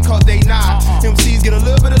bills because they not. MCs get a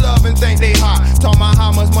little bit of love and think they hot. Talk about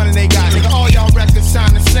how much money they got. Nigga, all y'all records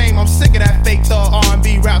sound the same. I'm sick of that fake thug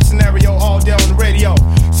R&B rap scenario all day on the radio.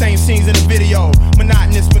 Same scenes in the video,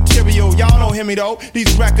 monotonous material. Y'all don't hear me though.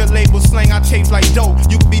 These record labels slang our tapes like dope.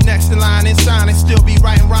 You could be next in line and sign and still be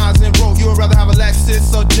writing rhymes and broke. You would rather have a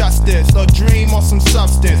Lexus or justice, a dream or some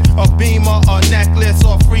substance, a beamer, a necklace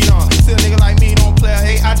or freedom. Still a nigga like me don't play a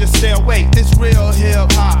hate, I just stay awake. It's real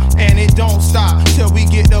hip hop and it don't stop till we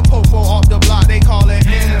get the popo off the block. They call it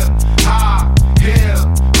hip hop, hip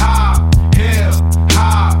hop, hip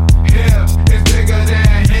hop, hip. It's bigger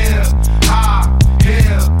than hip hop,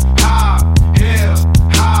 hip hop, hip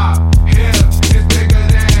hop, hip. It's bigger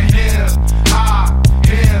than hip hop,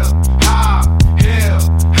 hip hop, hip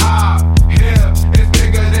hop, hip. It's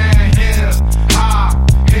bigger than hip hop,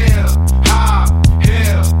 hip hop,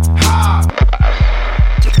 hip hop.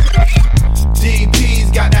 DP's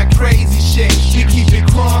got that crazy shit. We keep it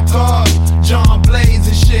crunk up, John Blaze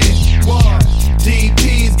and shit. What?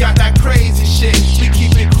 DP's got that crazy shit. We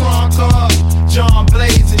keep it crunk up, John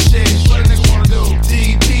Blaze and shit. What a nigga wanna do?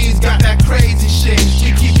 DP's got that crazy shit.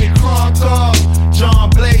 We keep it crunk up, John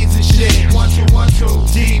Blaze and shit. 1, 2, 1, 2.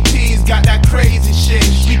 DP's got that crazy shit.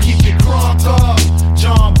 We keep it crunk up,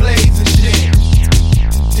 John Blaze and shit.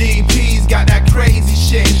 DP's got that crazy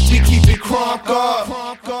shit. We keep it crunk up.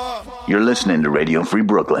 You're listening to Radio Free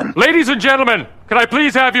Brooklyn. Ladies and gentlemen, can I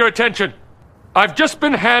please have your attention? I've just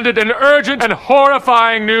been handed an urgent and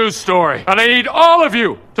horrifying news story, and I need all of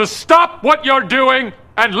you to stop what you're doing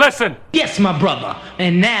and listen. Yes, my brother.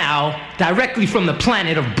 And now, directly from the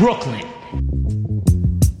planet of Brooklyn.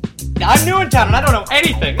 I'm new in town and I don't know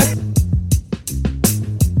anything.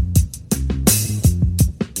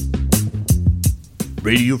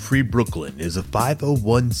 Radio Free Brooklyn is a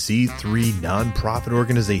 501c3 nonprofit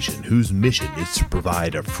organization whose mission is to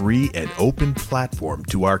provide a free and open platform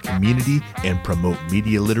to our community and promote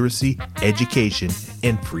media literacy, education,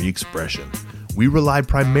 and free expression. We rely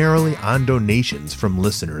primarily on donations from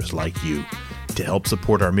listeners like you. To help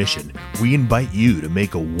support our mission, we invite you to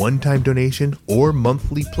make a one-time donation or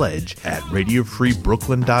monthly pledge at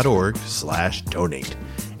radiofreebrooklyn.org/donate.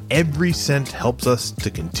 Every cent helps us to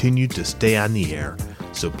continue to stay on the air,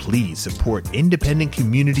 so please support independent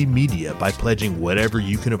community media by pledging whatever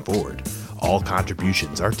you can afford. All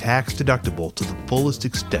contributions are tax deductible to the fullest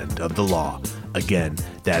extent of the law. Again,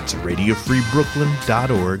 that's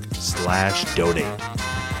radiofreebrooklyn.org/donate.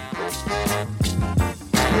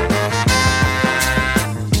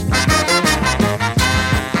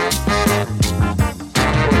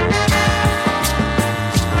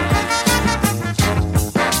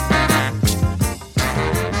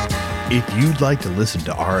 If you'd like to listen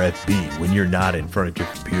to RFB when you're not in front of your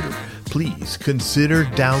computer, please consider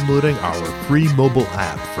downloading our free mobile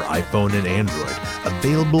app for iPhone and Android,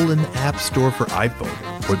 available in the App Store for iPhone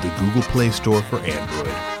or the Google Play Store for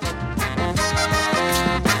Android.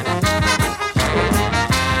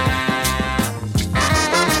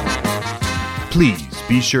 Please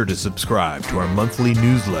be sure to subscribe to our monthly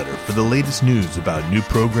newsletter for the latest news about new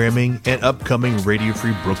programming and upcoming Radio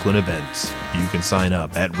Free Brooklyn events. You can sign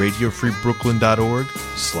up at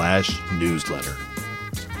radiofreebrooklyn.org/newsletter.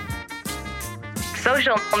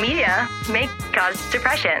 Social media may cause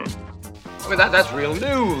depression. I mean, that's real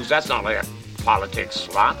news. That's not like politics,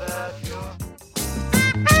 right?